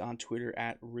Jake is on Twitter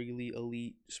at Wrigley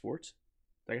Elite Sports.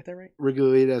 Did I get that right?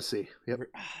 Wrigley Elite SC. Yep.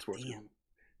 Damn.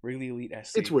 Wrigley Elite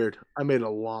SC. It's weird. I made it a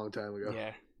long time ago.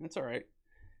 Yeah, that's all right.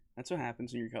 That's what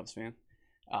happens when you're a Cubs fan.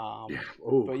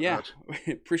 But yeah,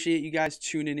 appreciate you guys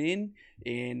tuning in,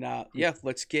 and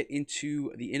let's get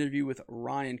into the interview with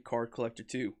Ryan,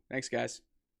 CardCollector2. Thanks, guys.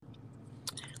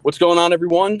 What's going on,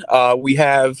 everyone? We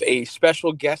have a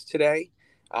special guest today,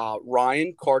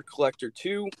 Ryan,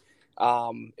 CardCollector2.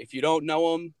 If you don't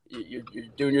know him, you're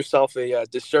doing yourself a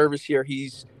disservice here.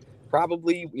 He's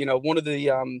probably one of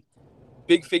the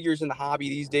big figures in the hobby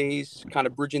these days, kind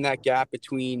of bridging that gap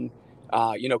between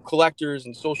collectors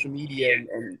and social media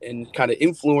and kind of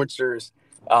influencers,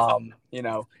 Ryan,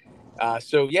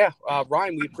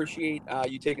 we appreciate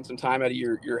you taking some time out of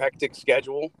your hectic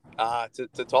schedule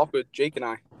to talk with Jake and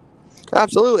I.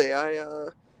 Absolutely. I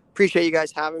appreciate you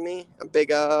guys having me. I'm big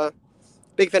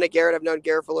fan of Garrett. I've known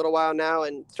Garrett for a little while now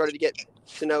and started to get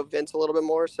to know Vince a little bit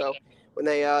more. So when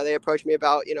they approached me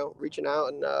about, reaching out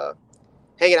and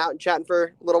hanging out and chatting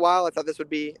for a little while, I thought this would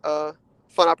be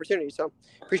fun opportunity. So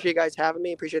appreciate you guys having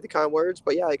me. Appreciate the kind words,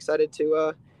 but yeah, excited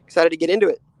to get into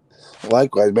it.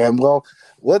 Likewise, man. Well,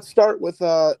 let's start with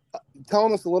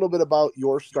telling us a little bit about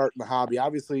your start in the hobby.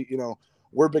 Obviously,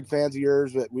 we're big fans of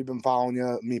yours, but we've been following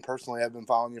you. Me personally, I've been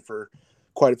following you for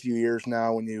quite a few years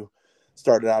now when you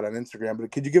started out on Instagram.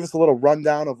 But could you give us a little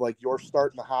rundown of like your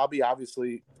start in the hobby?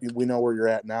 Obviously, we know where you're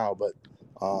at now, but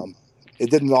it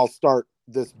didn't all start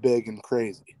this big and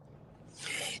crazy.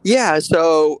 Yeah,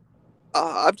 so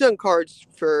I've done cards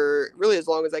for really as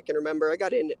long as I can remember. I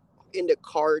got into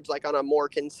cards like on a more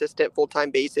consistent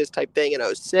full-time basis type thing in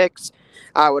 2006.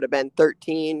 I would have been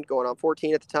 13, going on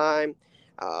 14 at the time.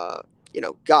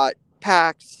 Got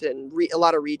packs and a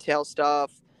lot of retail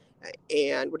stuff,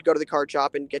 and would go to the card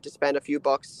shop and get to spend a few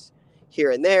bucks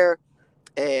here and there.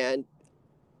 And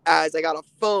as I got a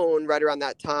phone right around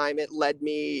that time, I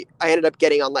ended up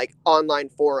getting on like online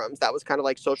forums. That was kind of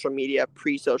like social media,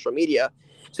 pre-social media.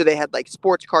 So they had like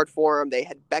sports card forum, they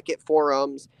had Beckett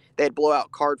forums, they had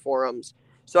blowout card forums.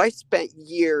 So I spent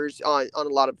years on a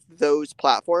lot of those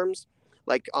platforms,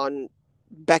 like on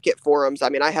Beckett forums. I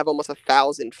mean, I have almost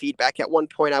 1,000 feedback. At one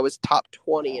point I was top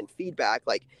 20 in feedback.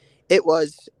 Like it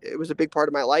was a big part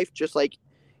of my life, just like,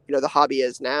 the hobby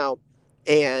is now.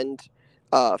 And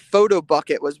Photo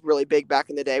Bucket was really big back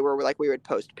in the day where we would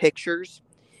post pictures,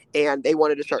 and they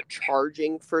wanted to start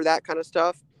charging for that kind of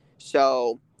stuff.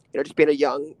 So, just being a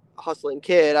young hustling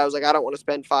kid, I was like, I don't want to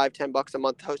spend $5-10 a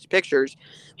month to host pictures.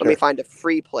 Let me find a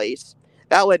free place.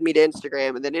 That led me to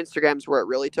Instagram, and then Instagram's where it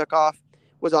really took off.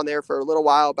 Was on there for a little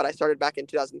while, but I started back in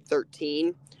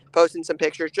 2013 posting some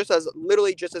pictures just as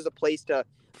a place to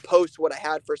post what I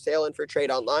had for sale and for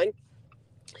trade online.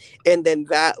 And then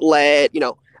that led,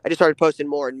 I just started posting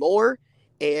more and more.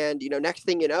 And, next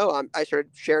thing you know, I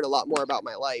started sharing a lot more about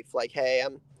my life. Like, hey,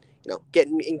 I'm,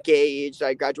 getting engaged.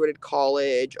 I graduated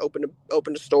college, opened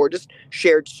a store, just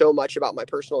shared so much about my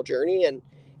personal journey. And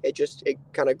it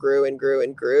kind of grew and grew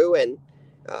and grew. And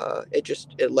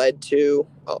it led to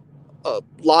a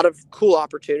lot of cool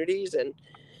opportunities. And,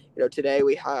 today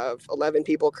we have 11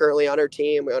 people currently on our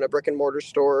team. We own a brick and mortar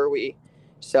store. We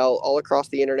sell all across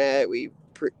the internet. We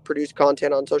produce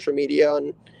content on social media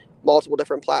on multiple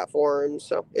different platforms.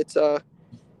 So it's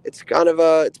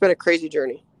been a crazy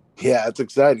journey. Yeah, it's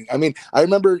exciting. I mean, I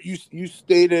remember you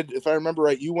stated, if I remember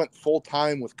right, you went full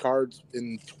time with cards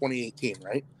in 2018,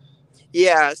 right?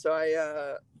 Yeah. So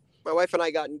my wife and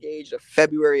I got engaged in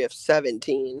February of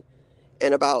 2017,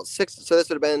 and so this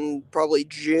would have been probably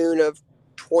June of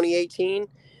 2018.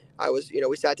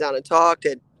 We sat down and talked,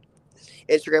 and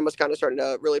Instagram was kind of starting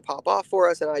to really pop off for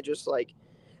us. And I was like,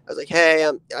 hey,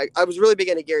 I was really big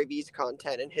into Gary Vee's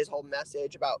content and his whole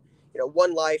message about,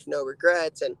 one life, no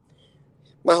regrets. And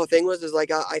my whole thing was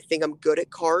I think I'm good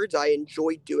at cards. I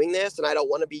enjoy doing this, and I don't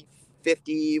want to be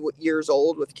 50 years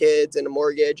old with kids and a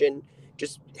mortgage and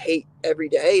just hate every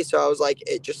day. So I was like,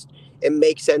 it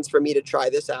makes sense for me to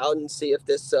try this out and see if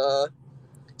this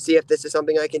is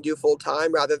something I can do full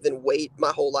time rather than wait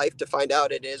my whole life to find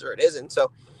out it is or it isn't.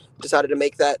 So decided to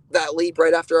make that leap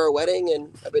right after our wedding,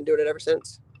 and I've been doing it ever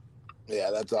since.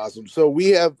 Yeah, that's awesome. So we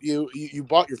have you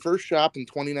bought your first shop in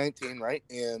 2019, right?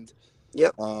 And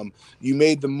yep. You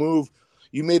made the move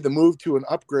to an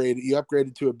upgrade. You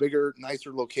upgraded to a bigger,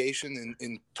 nicer location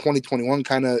in 2021,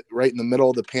 kind of right in the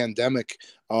middle of the pandemic.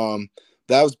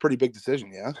 That was a pretty big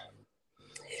decision, yeah?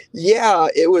 Yeah,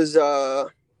 it was,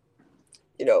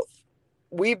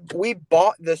 we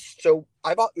bought this. So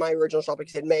I bought my original shop, like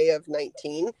I said, May of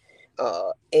 19.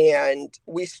 And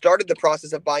we started the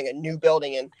process of buying a new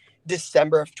building in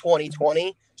December of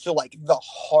 2020. So like the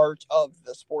heart of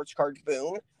the sports card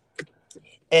boom.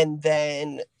 And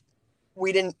then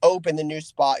we didn't open the new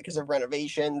spot because of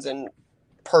renovations and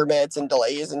permits and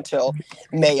delays until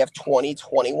May of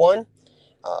 2021.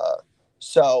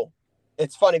 So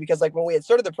it's funny because like when we had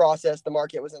started the process, the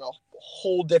market was in a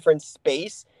whole different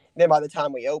space than by the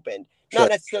time we opened. Sure.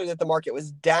 Not necessarily that the market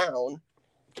was down.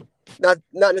 Not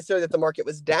necessarily that the market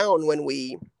was down when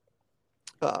we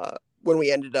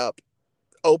ended up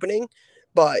opening,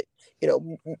 but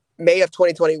May of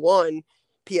 2021,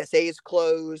 PSA is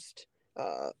closed.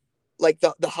 Like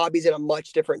the hobby's in a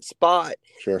much different spot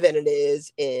Sure. than it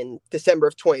is in December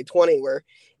of 2020, where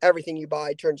everything you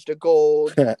buy turns to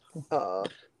gold.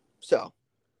 So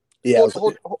yeah,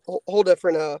 whole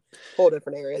different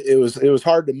area. It was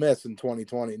hard to miss in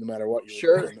 2020, no matter what you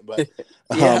were doing. But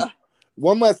yeah.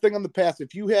 One last thing on the past,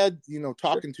 if you had,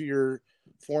 talking to your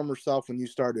former self when you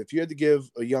started, if you had to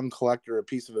give a young collector a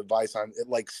piece of advice on it,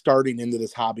 like starting into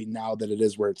this hobby now that it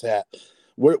is where it's at,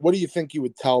 what do you think you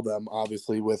would tell them,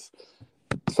 obviously, with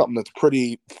something that's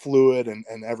pretty fluid and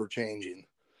ever changing?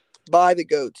 Buy the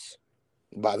goats.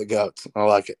 Buy the goats. I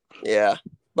like it. Yeah.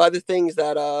 Buy the things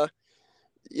that,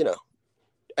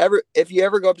 if you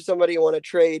ever go up to somebody and want to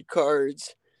trade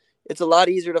cards, it's a lot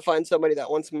easier to find somebody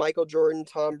that wants Michael Jordan,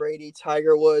 Tom Brady,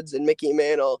 Tiger Woods, and Mickey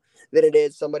Mantle than it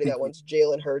is somebody that wants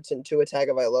Jalen Hurts and Tua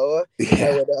Tagovailoa.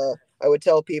 Yeah. I would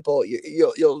tell people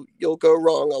you'll go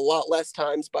wrong a lot less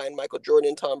times buying Michael Jordan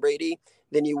and Tom Brady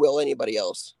than you will anybody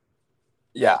else.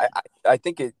 Yeah, I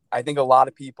think a lot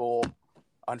of people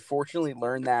unfortunately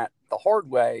learn that the hard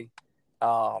way.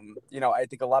 I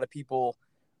think a lot of people,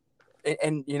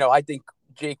 and I think,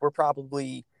 Jake, we're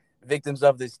probably victims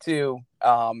of this too.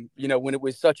 When it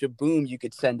was such a boom, you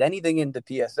could send anything into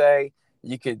PSA.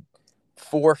 You could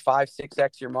 4, 5,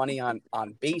 6x your money on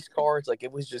base cards. Like,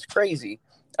 it was just crazy.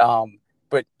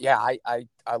 But yeah,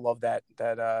 I love that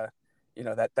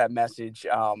message.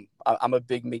 I'm a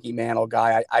big Mickey Mantle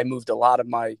guy. I moved a lot of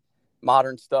my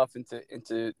modern stuff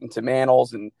into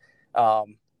Mantles, and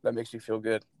that makes me feel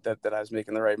good that I was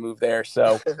making the right move there.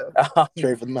 So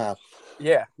Trade for the mouth.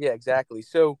 Yeah, exactly.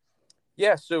 So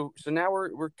now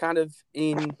we're kind of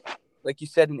in, like you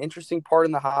said, an interesting part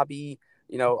in the hobby.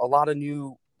 A lot of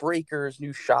new breakers,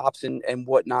 new shops, and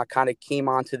whatnot kind of came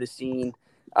onto the scene.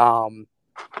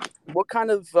 What kind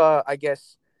of, I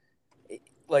guess,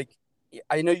 like,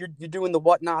 I know you're doing the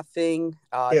whatnot thing.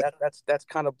 That's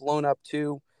kind of blown up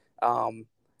too.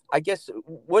 I guess,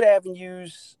 what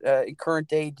avenues in current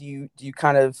day do you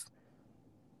kind of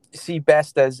see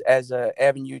best as a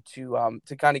avenue to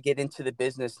kind of get into the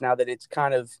business now that it's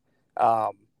kind of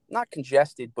not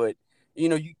congested, but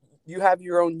you have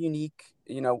your own unique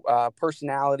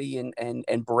personality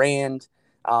and brand.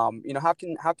 How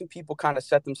can people kind of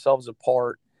set themselves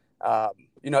apart?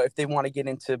 If they want to get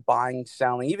into buying,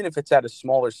 selling, even if it's at a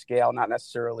smaller scale, not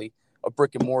necessarily a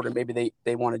brick and mortar, maybe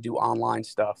they want to do online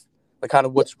stuff. Like, kind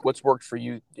of what's worked for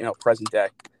you, present day.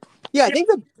 Yeah, I think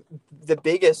the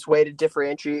biggest way to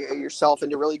differentiate yourself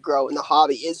and to really grow in the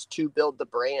hobby is to build the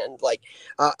brand. Like,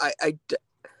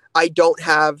 I don't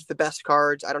have the best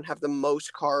cards. I don't have the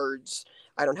most cards.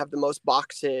 I don't have the most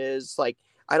boxes. Like,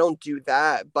 I don't do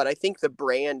that. But I think the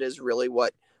brand is really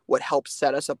what helps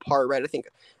set us apart, right? I think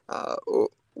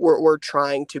we're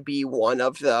trying to be one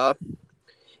of the,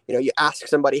 you ask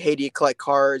somebody, hey, do you collect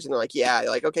cards? And they're like, yeah.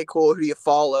 You're like, okay, cool. Who do you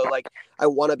follow? Like, I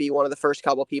want to be one of the first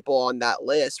couple people on that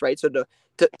list, right? So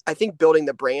I think building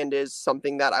the brand is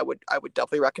something that I would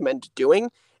definitely recommend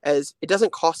doing, as it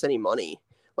doesn't cost any money.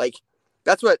 Like,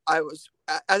 that's what as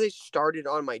I started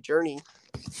on my journey,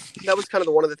 that was kind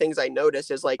of one of the things I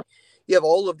noticed is, like, you have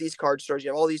all of these card stores, you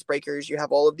have all these breakers, you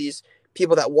have all of these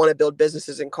people that want to build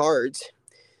businesses in cards,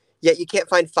 yet you can't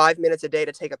find 5 minutes a day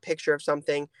to take a picture of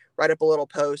something, write up a little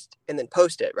post, and then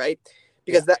post it, right?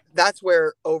 Because that's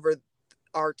where over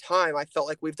our time, I felt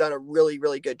like we've done a really,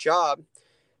 really good job.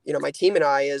 My team and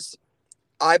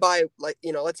I buy, like,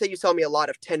 let's say you sell me a lot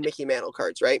of 10 Mickey Mantle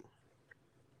cards, right?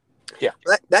 Yeah.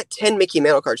 That 10 Mickey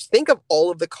Mantle cards, think of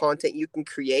all of the content you can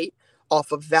create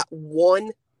off of that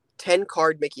one 10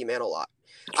 card Mickey Mantle lot.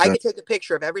 Sure. I could take a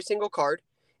picture of every single card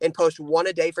and post one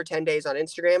a day for 10 days on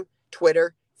Instagram,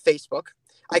 Twitter, Facebook.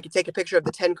 I could take a picture of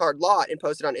the 10 card lot and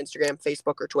post it on Instagram,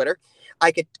 Facebook, or Twitter.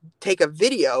 I could take a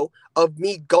video of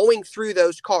me going through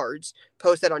those cards,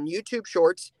 post that on YouTube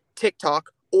Shorts,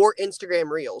 TikTok, or Instagram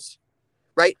Reels,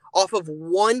 right? Off of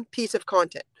one piece of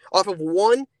content, off of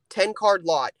one 10-card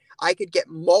lot, I could get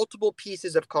multiple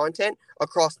pieces of content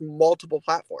across multiple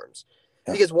platforms.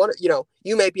 Yeah. Because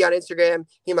you might be on Instagram,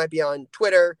 he might be on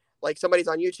Twitter, like somebody's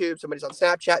on YouTube, somebody's on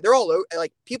Snapchat. They're all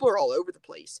like people are all over the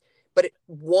place. But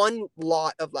one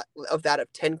lot of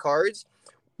 10 cards,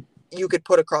 you could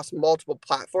put across multiple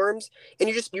platforms, and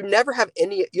you never have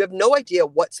you have no idea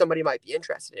what somebody might be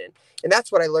interested in. And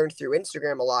that's what I learned through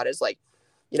Instagram a lot is like,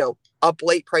 up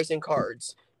late pricing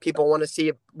cards. People want to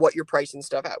see what you're pricing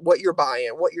stuff at, what you're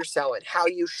buying, what you're selling, how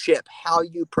you ship, how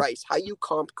you price, how you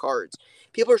comp cards.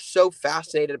 People are so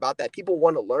fascinated about that. People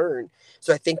want to learn.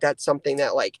 So I think that's something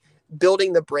that like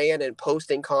building the brand and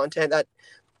posting content, that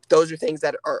those are things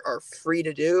that are free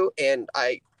to do. And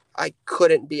I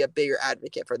couldn't be a bigger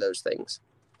advocate for those things.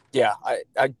 Yeah,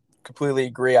 I completely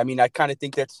agree. I mean, I kind of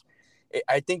think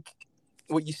I think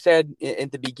what you said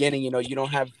at the beginning, you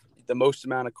don't have the most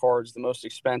amount of cards, the most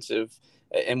expensive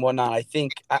and whatnot. I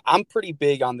think I'm pretty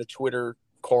big on the Twitter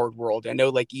card world. I know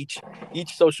like each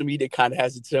social media kind of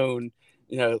has its own,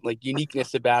 like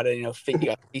uniqueness about it.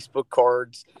 Facebook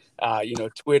cards,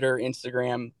 Twitter,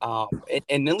 Instagram.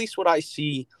 And at least what I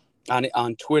see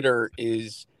on Twitter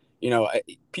is,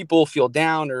 people feel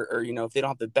down or if they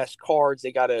don't have the best cards,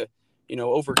 they got to,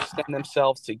 overextend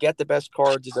themselves to get the best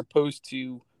cards as opposed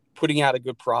to putting out a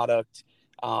good product.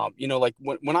 Like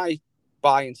when I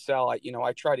buy and sell,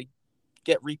 I try to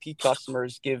get repeat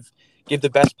customers, give the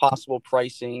best possible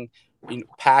pricing,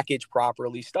 package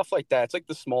properly, stuff like that. It's like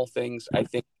the small things I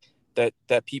think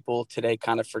that people today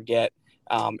kind of forget,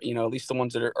 at least the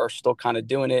ones that are still kind of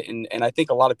doing it. And I think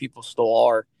a lot of people still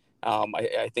are.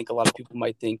 I think a lot of people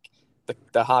might think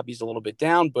the hobby's a little bit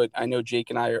down, but I know Jake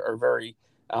and I are very,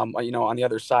 on the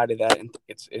other side of that, and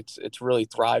it's really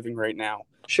thriving right now.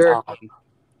 Sure.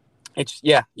 It's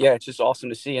just awesome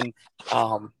to see. And,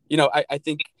 I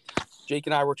think Jake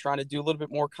and I were trying to do a little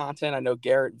bit more content. I know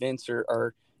Garrett, Vince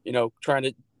are trying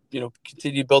to,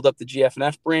 continue to build up the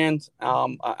GFNF brand,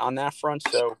 on that front.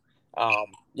 So,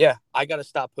 I got to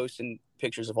stop posting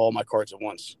pictures of all my cards at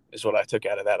once is what I took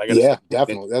out of that.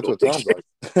 Definitely. That's what it sounds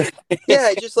like.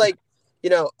 Yeah. Just like,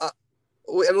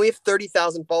 we have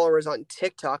 30,000 followers on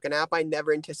TikTok, an app I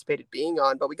never anticipated being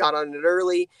on, but we got on it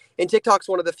early. And TikTok's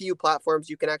one of the few platforms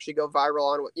you can actually go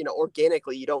viral on,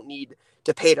 organically. You don't need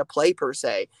to pay to play per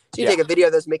se. So you take a video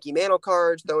of those Mickey Mantle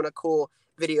cards, throw in a cool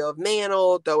video of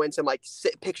Mantle, throw in some like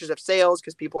pictures of sales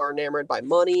because people are enamored by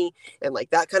money and like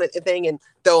that kind of thing, and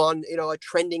throw on a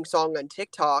trending song on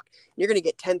TikTok. You're going to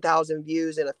get 10,000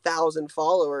 views and 1,000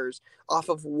 followers off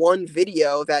of one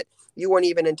video that you weren't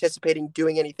even anticipating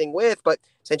doing anything with, but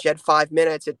since you had 5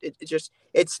 minutes,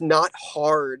 it's not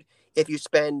hard if you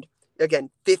spend, again,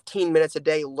 15 minutes a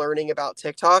day learning about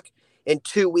TikTok. In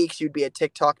 2 weeks, you'd be a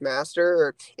TikTok master,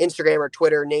 or Instagram or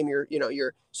Twitter, name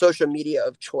your social media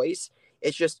of choice.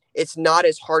 It's not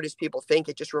as hard as people think.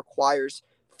 It just requires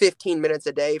 15 minutes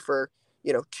a day for,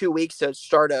 2 weeks to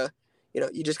start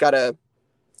you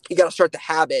gotta start the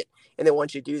habit. And then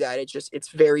once you do that, it's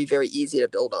very, very easy to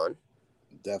build on.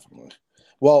 Definitely.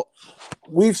 Well,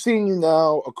 we've seen you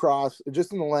now across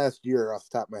just in the last year off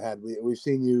the top of my head. We've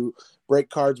seen you break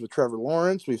cards with Trevor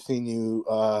Lawrence. We've seen you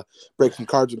break some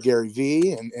cards with Gary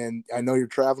V. And I know you're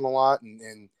traveling a lot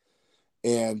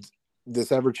and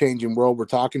this ever-changing world we're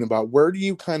talking about. Where do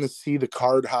you kind of see the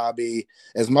card hobby,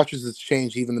 as much as it's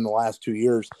changed even in the last 2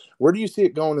 years? Where do you see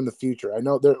it going in the future? I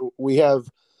know we have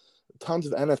tons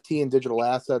of NFT and digital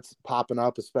assets popping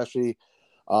up, especially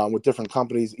with different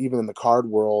companies, even in the card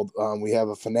world. We have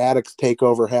a Fanatics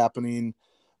takeover happening.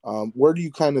 Where do you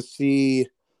kind of see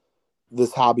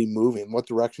this hobby moving? What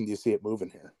direction do you see it moving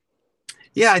here?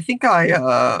 Yeah, I think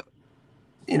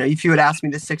if you had asked me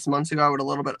this 6 months ago,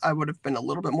 I would have been a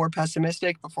little bit more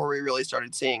pessimistic before we really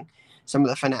started seeing some of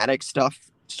the Fanatics stuff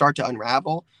start to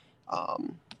unravel.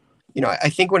 I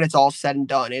think when it's all said and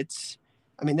done, it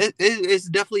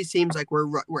definitely seems like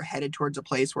we're headed towards a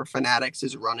place where Fanatics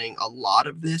is running a lot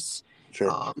of this.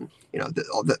 Sure. All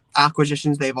the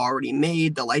acquisitions they've already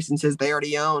made, the licenses they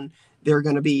already own, they're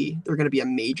going to be a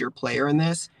major player in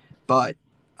this. But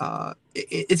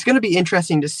it's going to be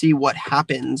interesting to see what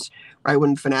happens right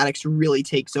when Fanatics really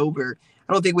takes over.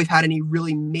 I don't think we've had any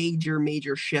really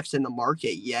major shifts in the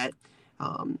market yet.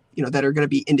 That are going to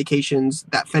be indications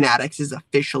that Fanatics is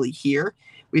officially here.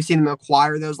 We've seen them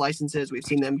acquire those licenses. We've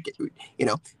seen them get,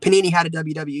 Panini had a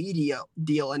WWE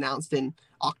deal announced in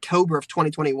October of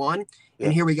 2021. Yeah.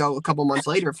 And here we go a couple months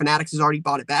later, Fanatics has already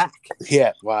bought it back.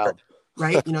 Yeah. Wow.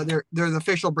 Right. They're the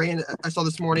official brand. I saw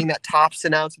this morning that Topps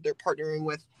announced that they're partnering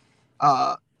with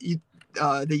the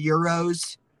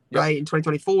Euros, right, in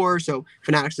 2024. So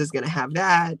Fanatics is going to have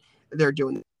that. they're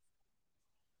doing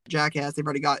Jackass. They've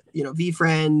already got, V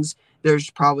Friends. There's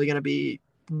probably going to be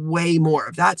way more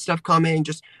of that stuff coming.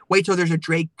 Just wait till there's a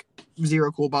Drake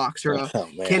Zero Cool box or a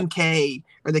Kim K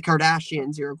or the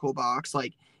Kardashian Zero Cool box.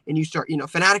 Like, and you start,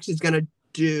 Fanatics is going to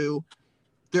do,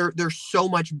 they're so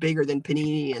much bigger than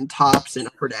Panini and Topps and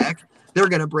Upper Deck. They're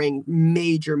going to bring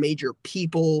major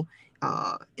people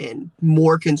and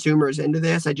more consumers into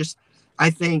this. I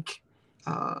think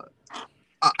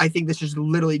this is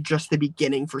literally just the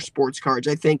beginning for sports cards.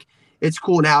 I think it's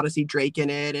cool now to see Drake in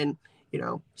it and,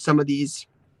 some of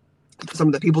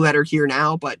the people that are here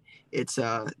now, but it's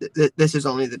this is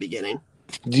only the beginning.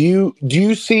 Do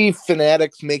you see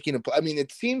Fanatics making a? I mean,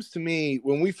 it seems to me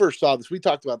when we first saw this, we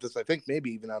talked about this. I think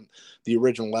maybe even on the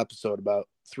original episode about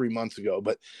 3 months ago,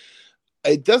 but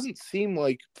it doesn't seem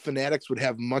like Fanatics would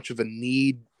have much of a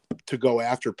need to go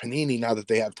after Panini now that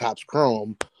they have Topps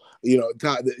Chrome.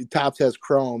 Topps has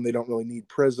Chrome. They don't really need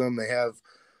Prizm. They have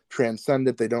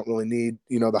Transcendent. They don't really need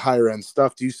the higher end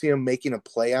stuff. Do you see them making a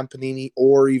play on Panini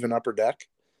or even Upper Deck?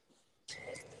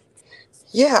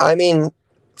 Yeah, I mean,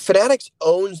 Fanatics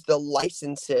owns the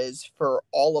licenses for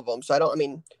all of them. So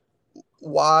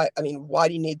why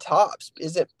do you need Topps?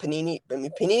 Isn't Panini? I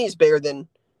mean, Panini's bigger than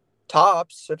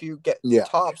Topps. So if you get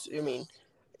Topps, to me,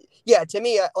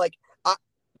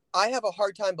 I have a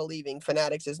hard time believing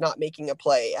Fanatics is not making a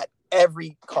play at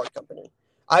every card company.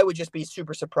 I would just be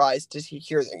super surprised to see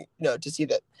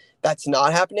that that's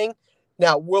not happening.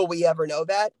 Now, will we ever know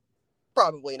that?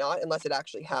 Probably not, unless it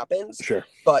actually happens. Sure.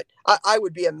 But I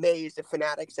would be amazed if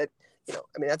Fanatics had,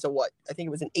 that's I think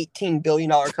it was an $18 billion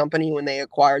company when they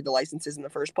acquired the licenses in the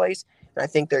first place. And I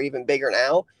think they're even bigger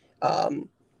now.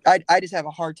 I just have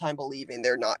a hard time believing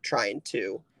they're not trying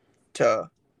to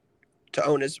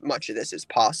own as much of this as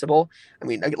possible. I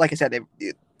mean, like I said,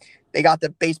 they got the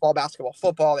baseball, basketball,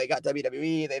 football. They got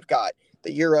WWE. They've got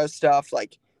the Euro stuff.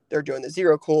 Like, they're doing the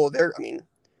Zero Cool. They're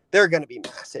going to be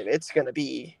massive. It's going to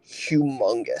be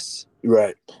humongous.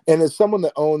 Right. And as someone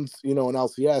that owns, an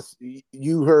LCS,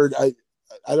 you heard, I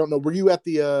don't know, were you at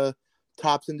the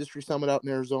Topps Industry Summit out in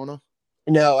Arizona?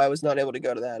 No, I was not able to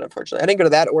go to that, unfortunately. I didn't go to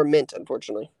that or Mint,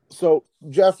 unfortunately. So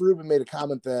Jeff Rubin made a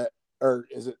comment that, or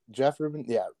is it Jeff Rubin?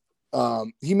 Yeah.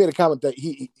 He made a comment that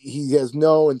he has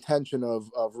no intention of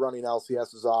running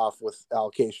LCSs off with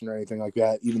allocation or anything like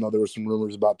that, even though there were some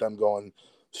rumors about them going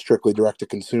strictly direct to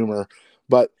consumer.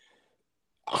 But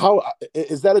how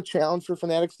is that a challenge for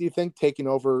Fanatics, do you think, taking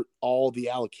over all the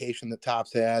allocation that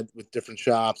Topps had with different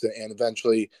shops and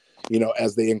eventually,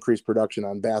 as they increase production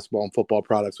on basketball and football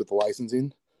products with the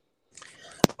licensing?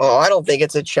 Oh, I don't think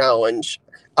it's a challenge.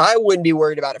 I wouldn't be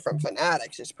worried about it from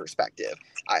Fanatics' perspective.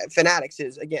 Fanatics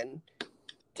is, again,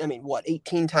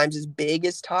 18 times as big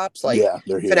as Topps? Like, yeah,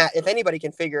 they're huge. If anybody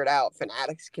can figure it out,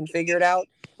 Fanatics can figure it out.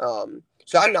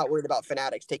 So I'm not worried about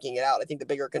Fanatics taking it out. I think the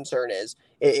bigger concern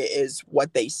is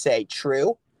what they say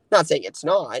true. Not saying it's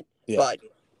not, but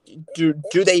do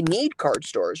they need card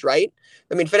stores, right?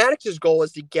 I mean, Fanatics' goal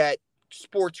is to get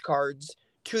sports cards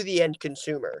to the end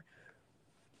consumer,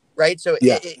 right? So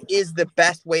it is the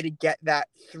best way to get that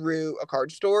through a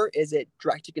card store. Is it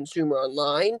direct to consumer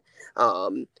online?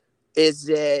 Is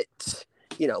it,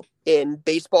 in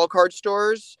baseball card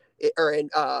stores? Or in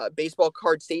baseball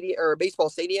card stadium or baseball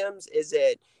stadiums? Is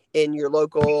it in your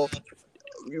local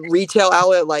retail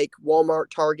outlet like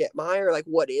Walmart, Target, Meijer? Like,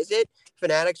 what is it?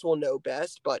 Fanatics will know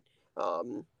best, but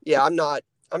I'm not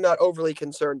overly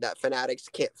concerned that Fanatics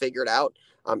can't figure it out.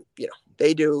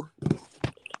 They do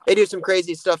some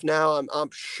crazy stuff now. I'm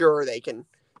sure they can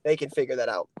figure that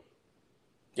out.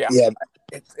 Yeah.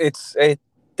 It's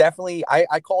definitely,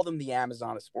 I call them the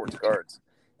Amazon of sports cards.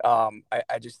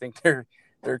 I just think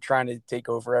they're trying to take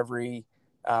over every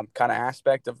kind of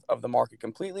aspect of the market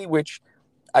completely, which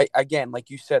again,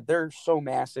 like you said, they're so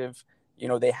massive,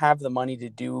 they have the money to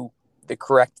do the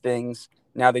correct things.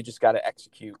 Now they just got to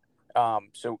execute.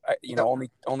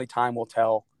 Only time will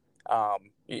tell,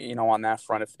 on that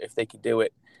front, if they could do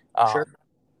it. Sure.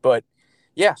 But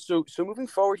yeah, so moving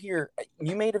forward here,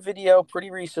 you made a video pretty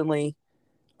recently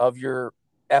of your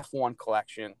F1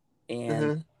 collection,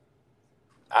 and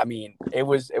I mean, it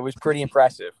was pretty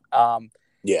impressive. That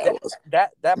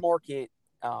market,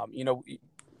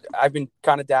 I've been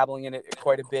kind of dabbling in it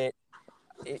quite a bit.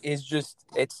 It's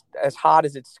as hot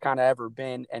as it's kind of ever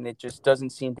been, and it just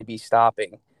doesn't seem to be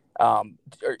stopping. How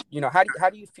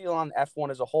do you feel on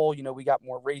F1 as a whole? We got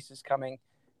more races coming,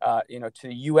 to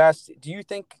the U.S. Do you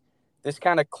think this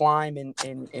kind of climb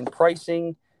in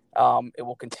pricing, it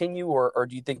will continue, or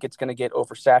do you think it's going to get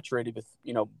oversaturated with,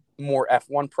 more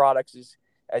F1 products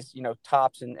as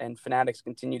Topps and Fanatics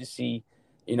continue to see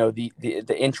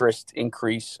the interest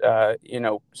increase,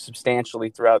 substantially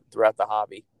throughout the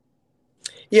hobby.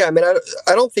 Yeah, I mean,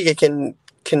 I don't think it can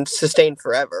sustain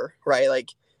forever, right?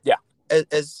 Like, yeah,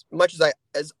 as much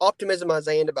as optimism as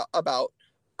I am about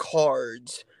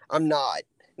cards, I'm not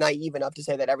naive enough to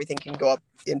say that everything can go up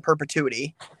in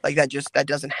perpetuity. Like that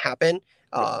doesn't happen.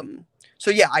 So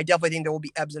yeah, I definitely think there will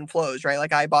be ebbs and flows, right?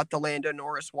 Like I bought the Lando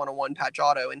Norris 101 patch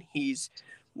auto, and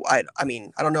I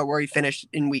don't know where he finished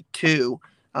in week 2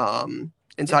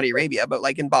 in Saudi Arabia, but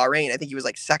like in Bahrain, I think he was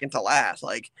like second to last.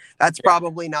 Like that's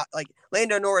probably not, like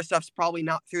Lando Norris stuff's probably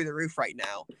not through the roof right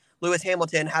now. Lewis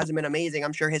Hamilton hasn't been amazing.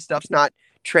 I'm sure his stuff's not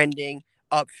trending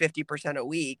up 50% a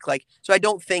week. Like, so I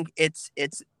don't think it's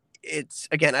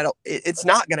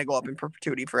not going to go up in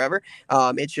perpetuity forever.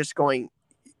 It's just going,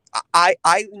 I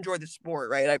enjoy the sport,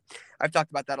 right? I've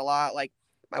talked about that a lot. Like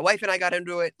my wife and I got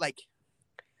into it. Like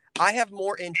I have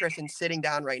more interest in sitting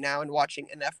down right now and watching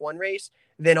an F1 race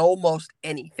than almost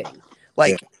anything.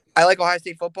 Like I like Ohio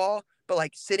State football, but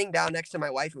like sitting down next to my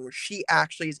wife and where she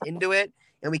actually is into it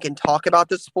and we can talk about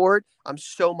the sport, I'm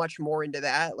so much more into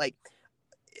that. Like,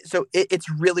 so it's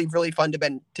really, really fun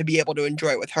to be able to enjoy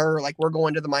it with her. Like we're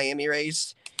going to the Miami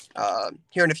race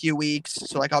here in a few weeks.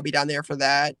 So like, I'll be down there for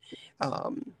that.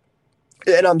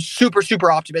 And I'm super,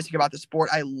 super optimistic about the sport.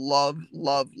 I love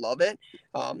it.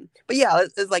 But yeah,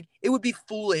 it's like, it would be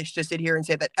foolish to sit here and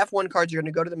say that F1 cards are going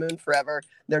to go to the moon forever.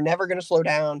 They're never going to slow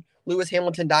down. Lewis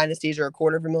Hamilton dynasties are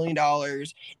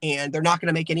 $250,000, and they're not going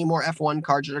to make any more F1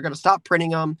 cards. They're going to stop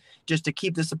printing them just to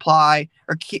keep the supply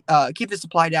or keep the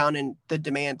supply down and the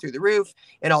demand through the roof,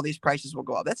 and all these prices will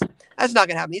go up. That's not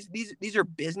going to happen. These are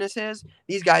businesses.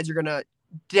 These guys are going to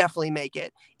definitely make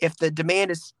it if the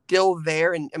demand is still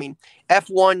there. And I mean,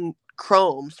 F1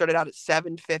 Chrome started out at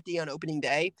 $750 on opening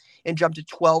day and jumped to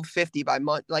 $1250 by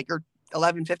month, or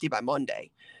 $1150 by Monday.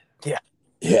 Yeah.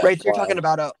 Right. So you're talking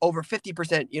about over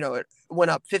 50%, it went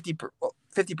up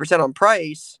 50% on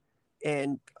price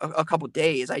in a couple of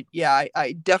days. I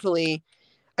definitely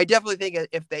think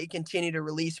if they continue to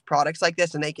release products like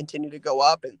this and they continue to go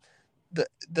up and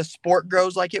the sport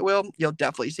grows like it will, you'll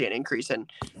definitely see an increase in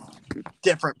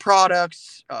different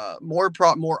products, more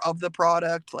of the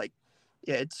product. Like,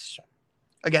 yeah, it's,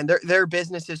 again, they're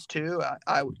businesses too.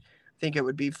 I would think it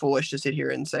would be foolish to sit here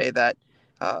and say that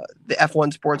the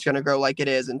F1 sport's going to grow like it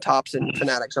is, and Topps and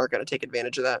Fanatics aren't going to take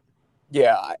advantage of that.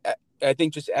 Yeah, I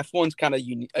think just F1's kind of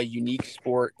a unique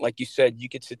sport. Like you said, you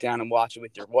could sit down and watch it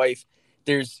with your wife.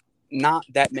 There's not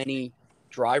that many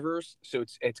drivers, so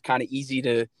it's kind of easy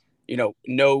to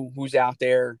know who's out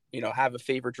there. Have a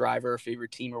favorite driver, a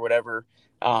favorite team, or whatever.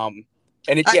 And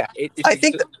I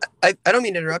think I don't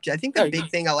mean to interrupt you. I think the big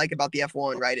thing I like about the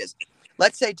F1, right, is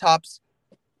let's say Topps,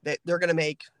 they're going to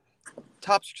make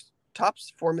Topps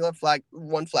Formula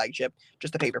One flagship,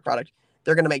 just a paper product.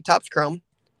 They're going to make Topps Chrome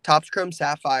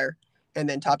Sapphire, and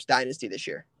then Topps Dynasty this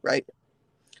year, right?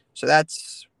 So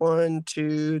that's 1,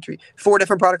 2, 3, 4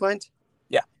 different product lines.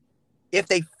 Yeah. If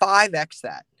they 5x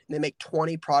that and they make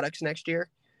 20 products next year,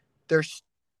 there's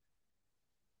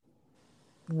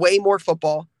way more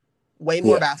football, way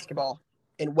more basketball,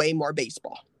 and way more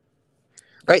baseball.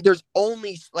 Right? There's 4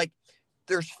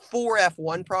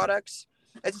 F1 products.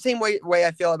 It's the same way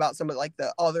I feel about some of like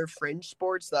the other fringe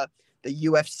sports, the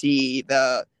UFC,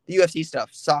 the UFC stuff,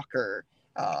 soccer,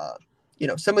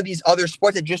 some of these other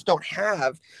sports that just don't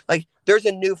have, like, there's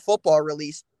a new football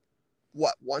released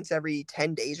once every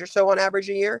 10 days or so on average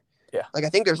a year. Yeah. Like I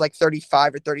think there's like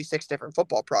 35 or 36 different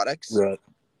football products. Right.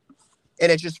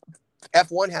 And it's just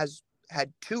F1 has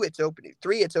had 3 its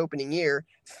opening year,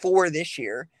 4 this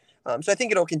year. So I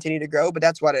think it'll continue to grow, but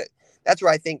that's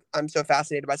where I think I'm so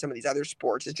fascinated by some of these other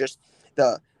sports. It's just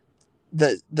the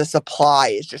supply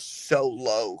is just so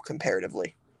low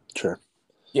comparatively. Sure.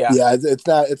 Yeah.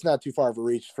 It's not too far of a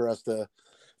reach for us to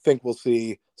think we'll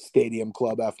see Stadium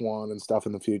Club F1 and stuff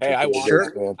in the future. Hey, I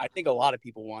think a lot of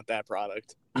people want that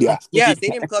product. Yeah. Yeah,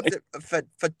 Stadium Club's a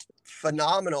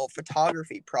phenomenal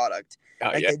photography product.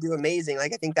 They do amazing.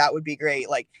 Like, I think that would be great.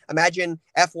 Like, imagine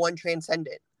F1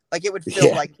 Transcendent. Like, it would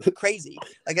feel like crazy.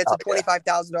 Like, it's a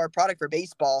 $25,000 product for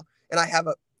baseball, and I have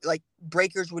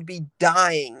breakers would be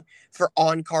dying for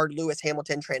on-card Lewis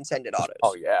Hamilton Transcendent autos.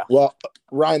 Oh, yeah. Well,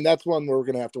 Ryan, that's one where we're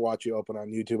going to have to watch you open on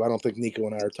YouTube. I don't think Nico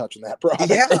and I are touching that product.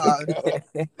 Yeah.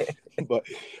 But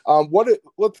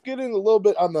let's get in a little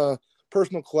bit on the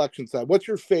personal collection side. What's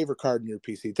your favorite card in your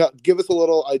PC? Give us a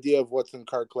little idea of what's in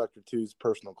CardCollector2's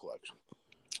personal collection.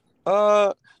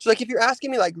 So like, if you're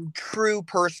asking me like true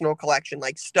personal collection,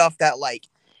 like stuff that like,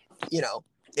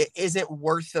 it isn't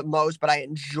worth the most, but I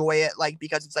enjoy it, like,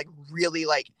 because it's like really,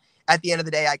 like, at the end of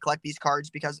the day, I collect these cards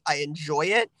because I enjoy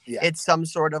it. Yeah. It's some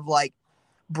sort of like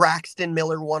Braxton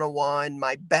Miller 101,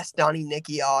 my best Donnie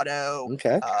Nicky auto,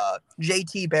 Okay.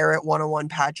 JT Barrett 101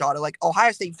 patch auto. Like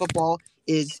Ohio State football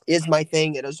is my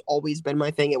thing. It has always been my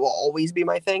thing. It will always be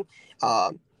my thing.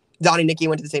 Donnie Nicky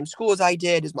went to the same school as I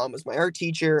did. His mom was my art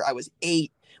teacher. I was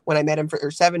 8 when I met him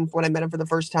or 7 when I met him for the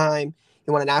first time.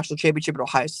 He won a national championship at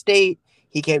Ohio State.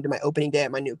 He came to my opening day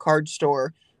at my new card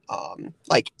store.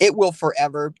 Like it will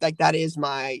forever. Like that is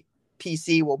my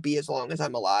PC will be as long as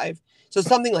I'm alive. So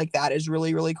something like that is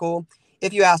really, really cool.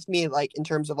 If you ask me, like in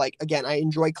terms of like, again, I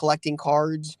enjoy collecting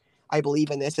cards. I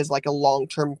believe in this as like a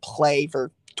long-term play for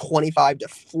 25 to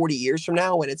 40 years from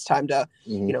now when it's time to,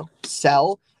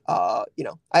 sell. I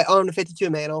own a 52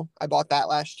 Mantle. I bought that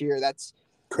last year. That's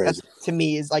Crazy. That's to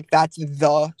me is like, that's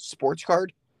the sports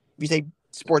card. If you say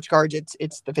sports cards,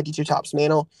 it's the 52 Topps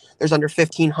Mantle. There's under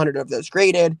 1,500 of those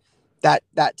graded. That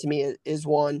to me is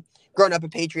one. Growing up a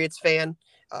Patriots fan,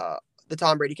 the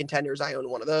Tom Brady Contenders, I own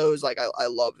one of those. Like I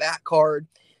love that card.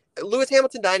 Lewis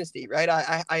Hamilton Dynasty, right?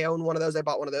 I own one of those. I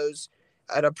bought one of those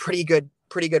at a pretty good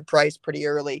price, pretty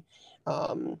early.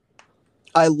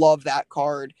 I love that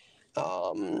card.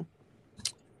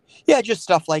 Just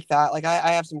stuff like that. Like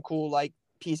I have some cool like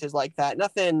pieces like that.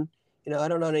 Nothing, I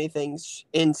don't own anything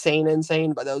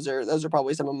insane, but those are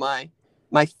probably some of my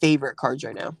favorite cards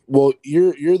right now. Well,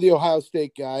 you're the Ohio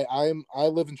State guy. I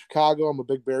live in Chicago. I'm a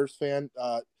big Bears fan.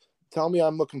 Tell me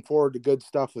I'm looking forward to good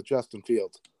stuff with Justin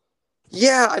Fields.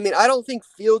 Yeah, I mean, I don't think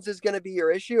Fields is going to be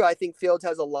your issue. I think Fields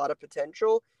has a lot of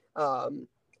potential. I'm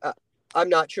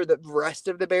not sure the rest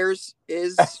of the Bears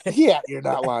is. Yeah, you're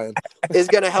not lying. Is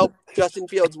going to help Justin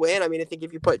Fields win. I mean, I think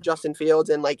if you put Justin Fields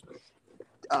in like,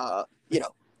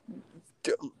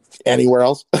 anywhere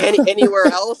else, anywhere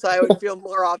else, I would feel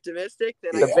more optimistic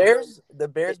than the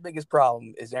Bears' biggest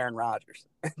problem is Aaron Rodgers.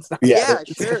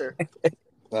 Sure.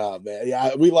 Oh man,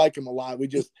 yeah, we like him a lot.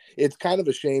 It's kind of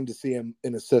a shame to see him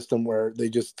in a system where they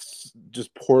just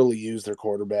poorly use their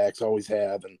quarterbacks, always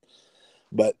have,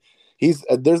 but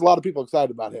there's a lot of people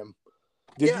excited about him.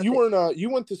 You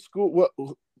went to school?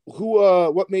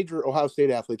 What major Ohio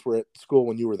State athletes were at school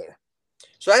when you were there?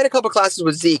 So I had a couple classes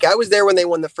with Zeke. I was there when they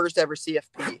won the first ever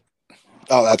CFP.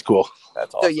 Oh, that's cool.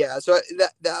 That's awesome. So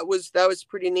that was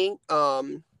pretty neat.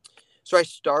 So I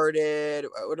started.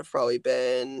 I would have probably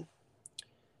been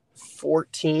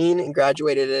 14 and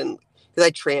graduated because I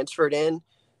transferred in.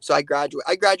 So I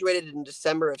graduated in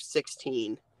December of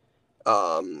 16.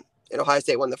 And Ohio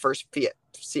State won the first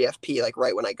CFP like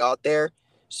right when I got there.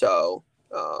 So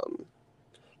I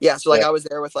was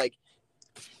there with like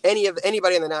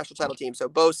anybody in the national title team. So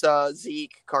Bosa,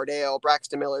 Zeke, Cardale,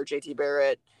 Braxton Miller, JT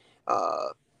Barrett,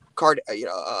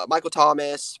 Michael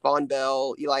Thomas, Von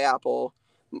Bell, Eli Apple,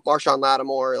 Marshawn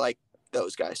Lattimore, like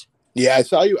those guys. Yeah, I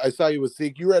saw you with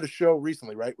Zeke. You were at a show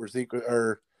recently, right? Where Zeke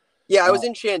I was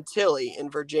in Chantilly in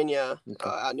Virginia,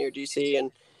 out near DC, and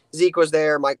Zeke was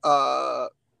there.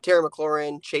 Terry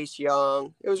McLaurin, Chase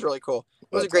Young. It was really cool.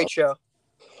 It was a great show.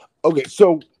 Okay,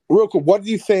 so real quick, what do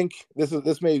you think?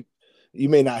 You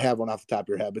may not have one off the top of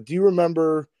your head, but do you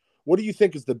remember? What do you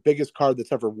think is the biggest card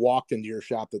that's ever walked into your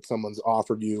shop that someone's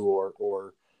offered you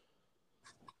or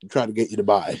tried to get you to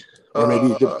buy, or maybe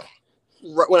you didn't?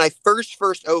 When I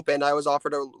first opened, I was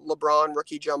offered a LeBron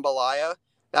rookie jambalaya.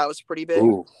 That was pretty big.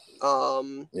 Ooh.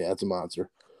 Yeah, that's a monster.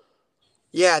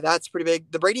 Yeah, that's pretty big.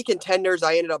 The Brady Contenders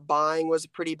I ended up buying was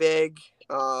pretty big.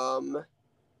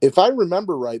 If I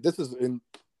remember right, this is in,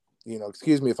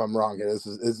 excuse me if I'm wrong here.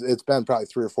 It's been probably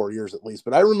 3 or 4 years at least,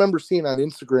 but I remember seeing on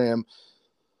Instagram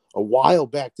a while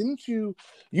back. Didn't you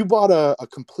bought a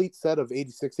complete set of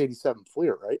 86, 87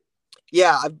 Fleer, right?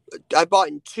 Yeah, I bought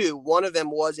in 2. One of them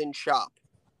was in shop.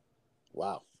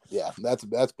 Wow. Yeah, that's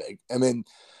big. I mean,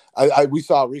 we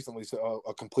saw recently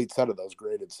a complete set of those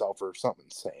graded sell for something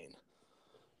insane.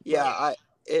 Yeah,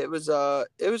 it was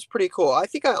pretty cool. I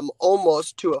think I'm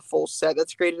almost to a full set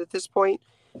that's graded at this point.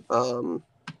 That's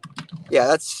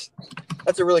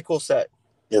a really cool set.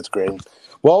 It's great.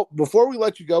 Well, before we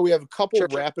let you go, we have a couple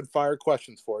rapid fire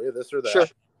questions for you, this or that. Sure.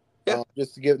 Yeah.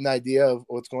 Just to get an idea of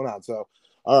what's going on. So,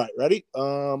 all right, ready?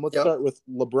 Let's start with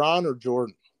LeBron or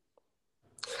Jordan.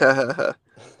 Put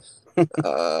you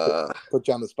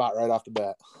on the spot right off the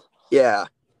bat. Yeah.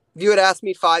 If you had asked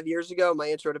me 5 years ago, my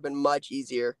answer would have been much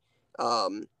easier.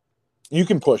 You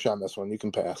can push on this one. You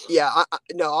can pass. Yeah.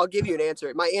 I'll give you an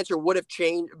answer. My answer would have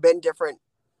been different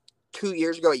 2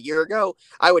 years ago, a year ago.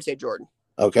 I would say Jordan.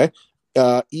 Okay.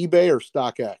 eBay or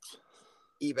StockX?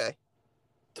 eBay.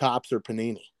 Topps or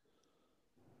Panini?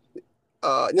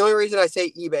 The only reason I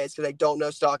say eBay is because I don't know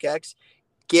StockX.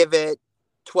 Give it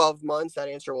 12 months, that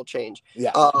answer will change.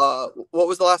 Yeah. What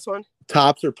was the last one?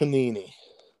 Topps or Panini?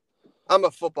 I'm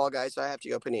a football guy, so I have to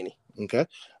go Panini. Okay.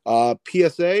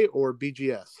 PSA or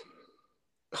BGS?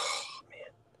 Oh,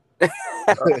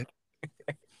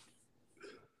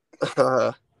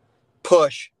 man.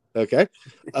 Push. Okay.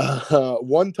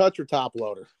 One touch or top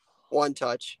loader? One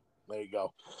touch. There you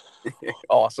go.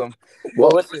 Awesome. Well,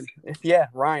 listen,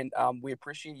 Ryan, we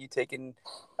appreciate you taking,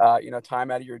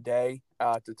 time out of your day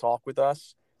to talk with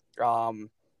us. And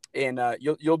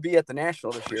you'll be at the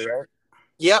National this year, right?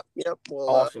 Yep. Well,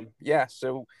 awesome. Yeah.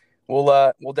 So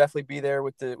we'll definitely be there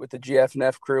with the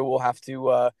GFNF crew. We'll have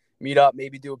to meet up,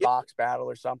 maybe do a box battle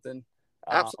or something.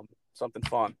 Something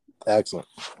fun. Excellent.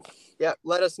 Yeah,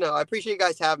 let us know. I appreciate you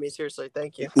guys having me. Seriously,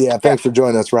 thank you. Yeah, thanks for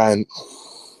joining us, Ryan.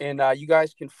 And you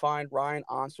guys can find Ryan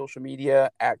on social media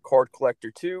at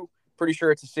CardCollector2. Pretty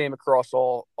sure it's the same across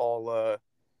all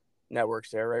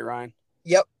networks there, right, Ryan?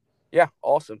 Yep. Yeah,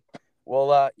 awesome.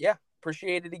 Well,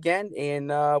 appreciate it again, and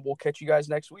we'll catch you guys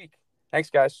next week. Thanks,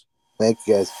 guys. Thank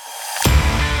you, guys.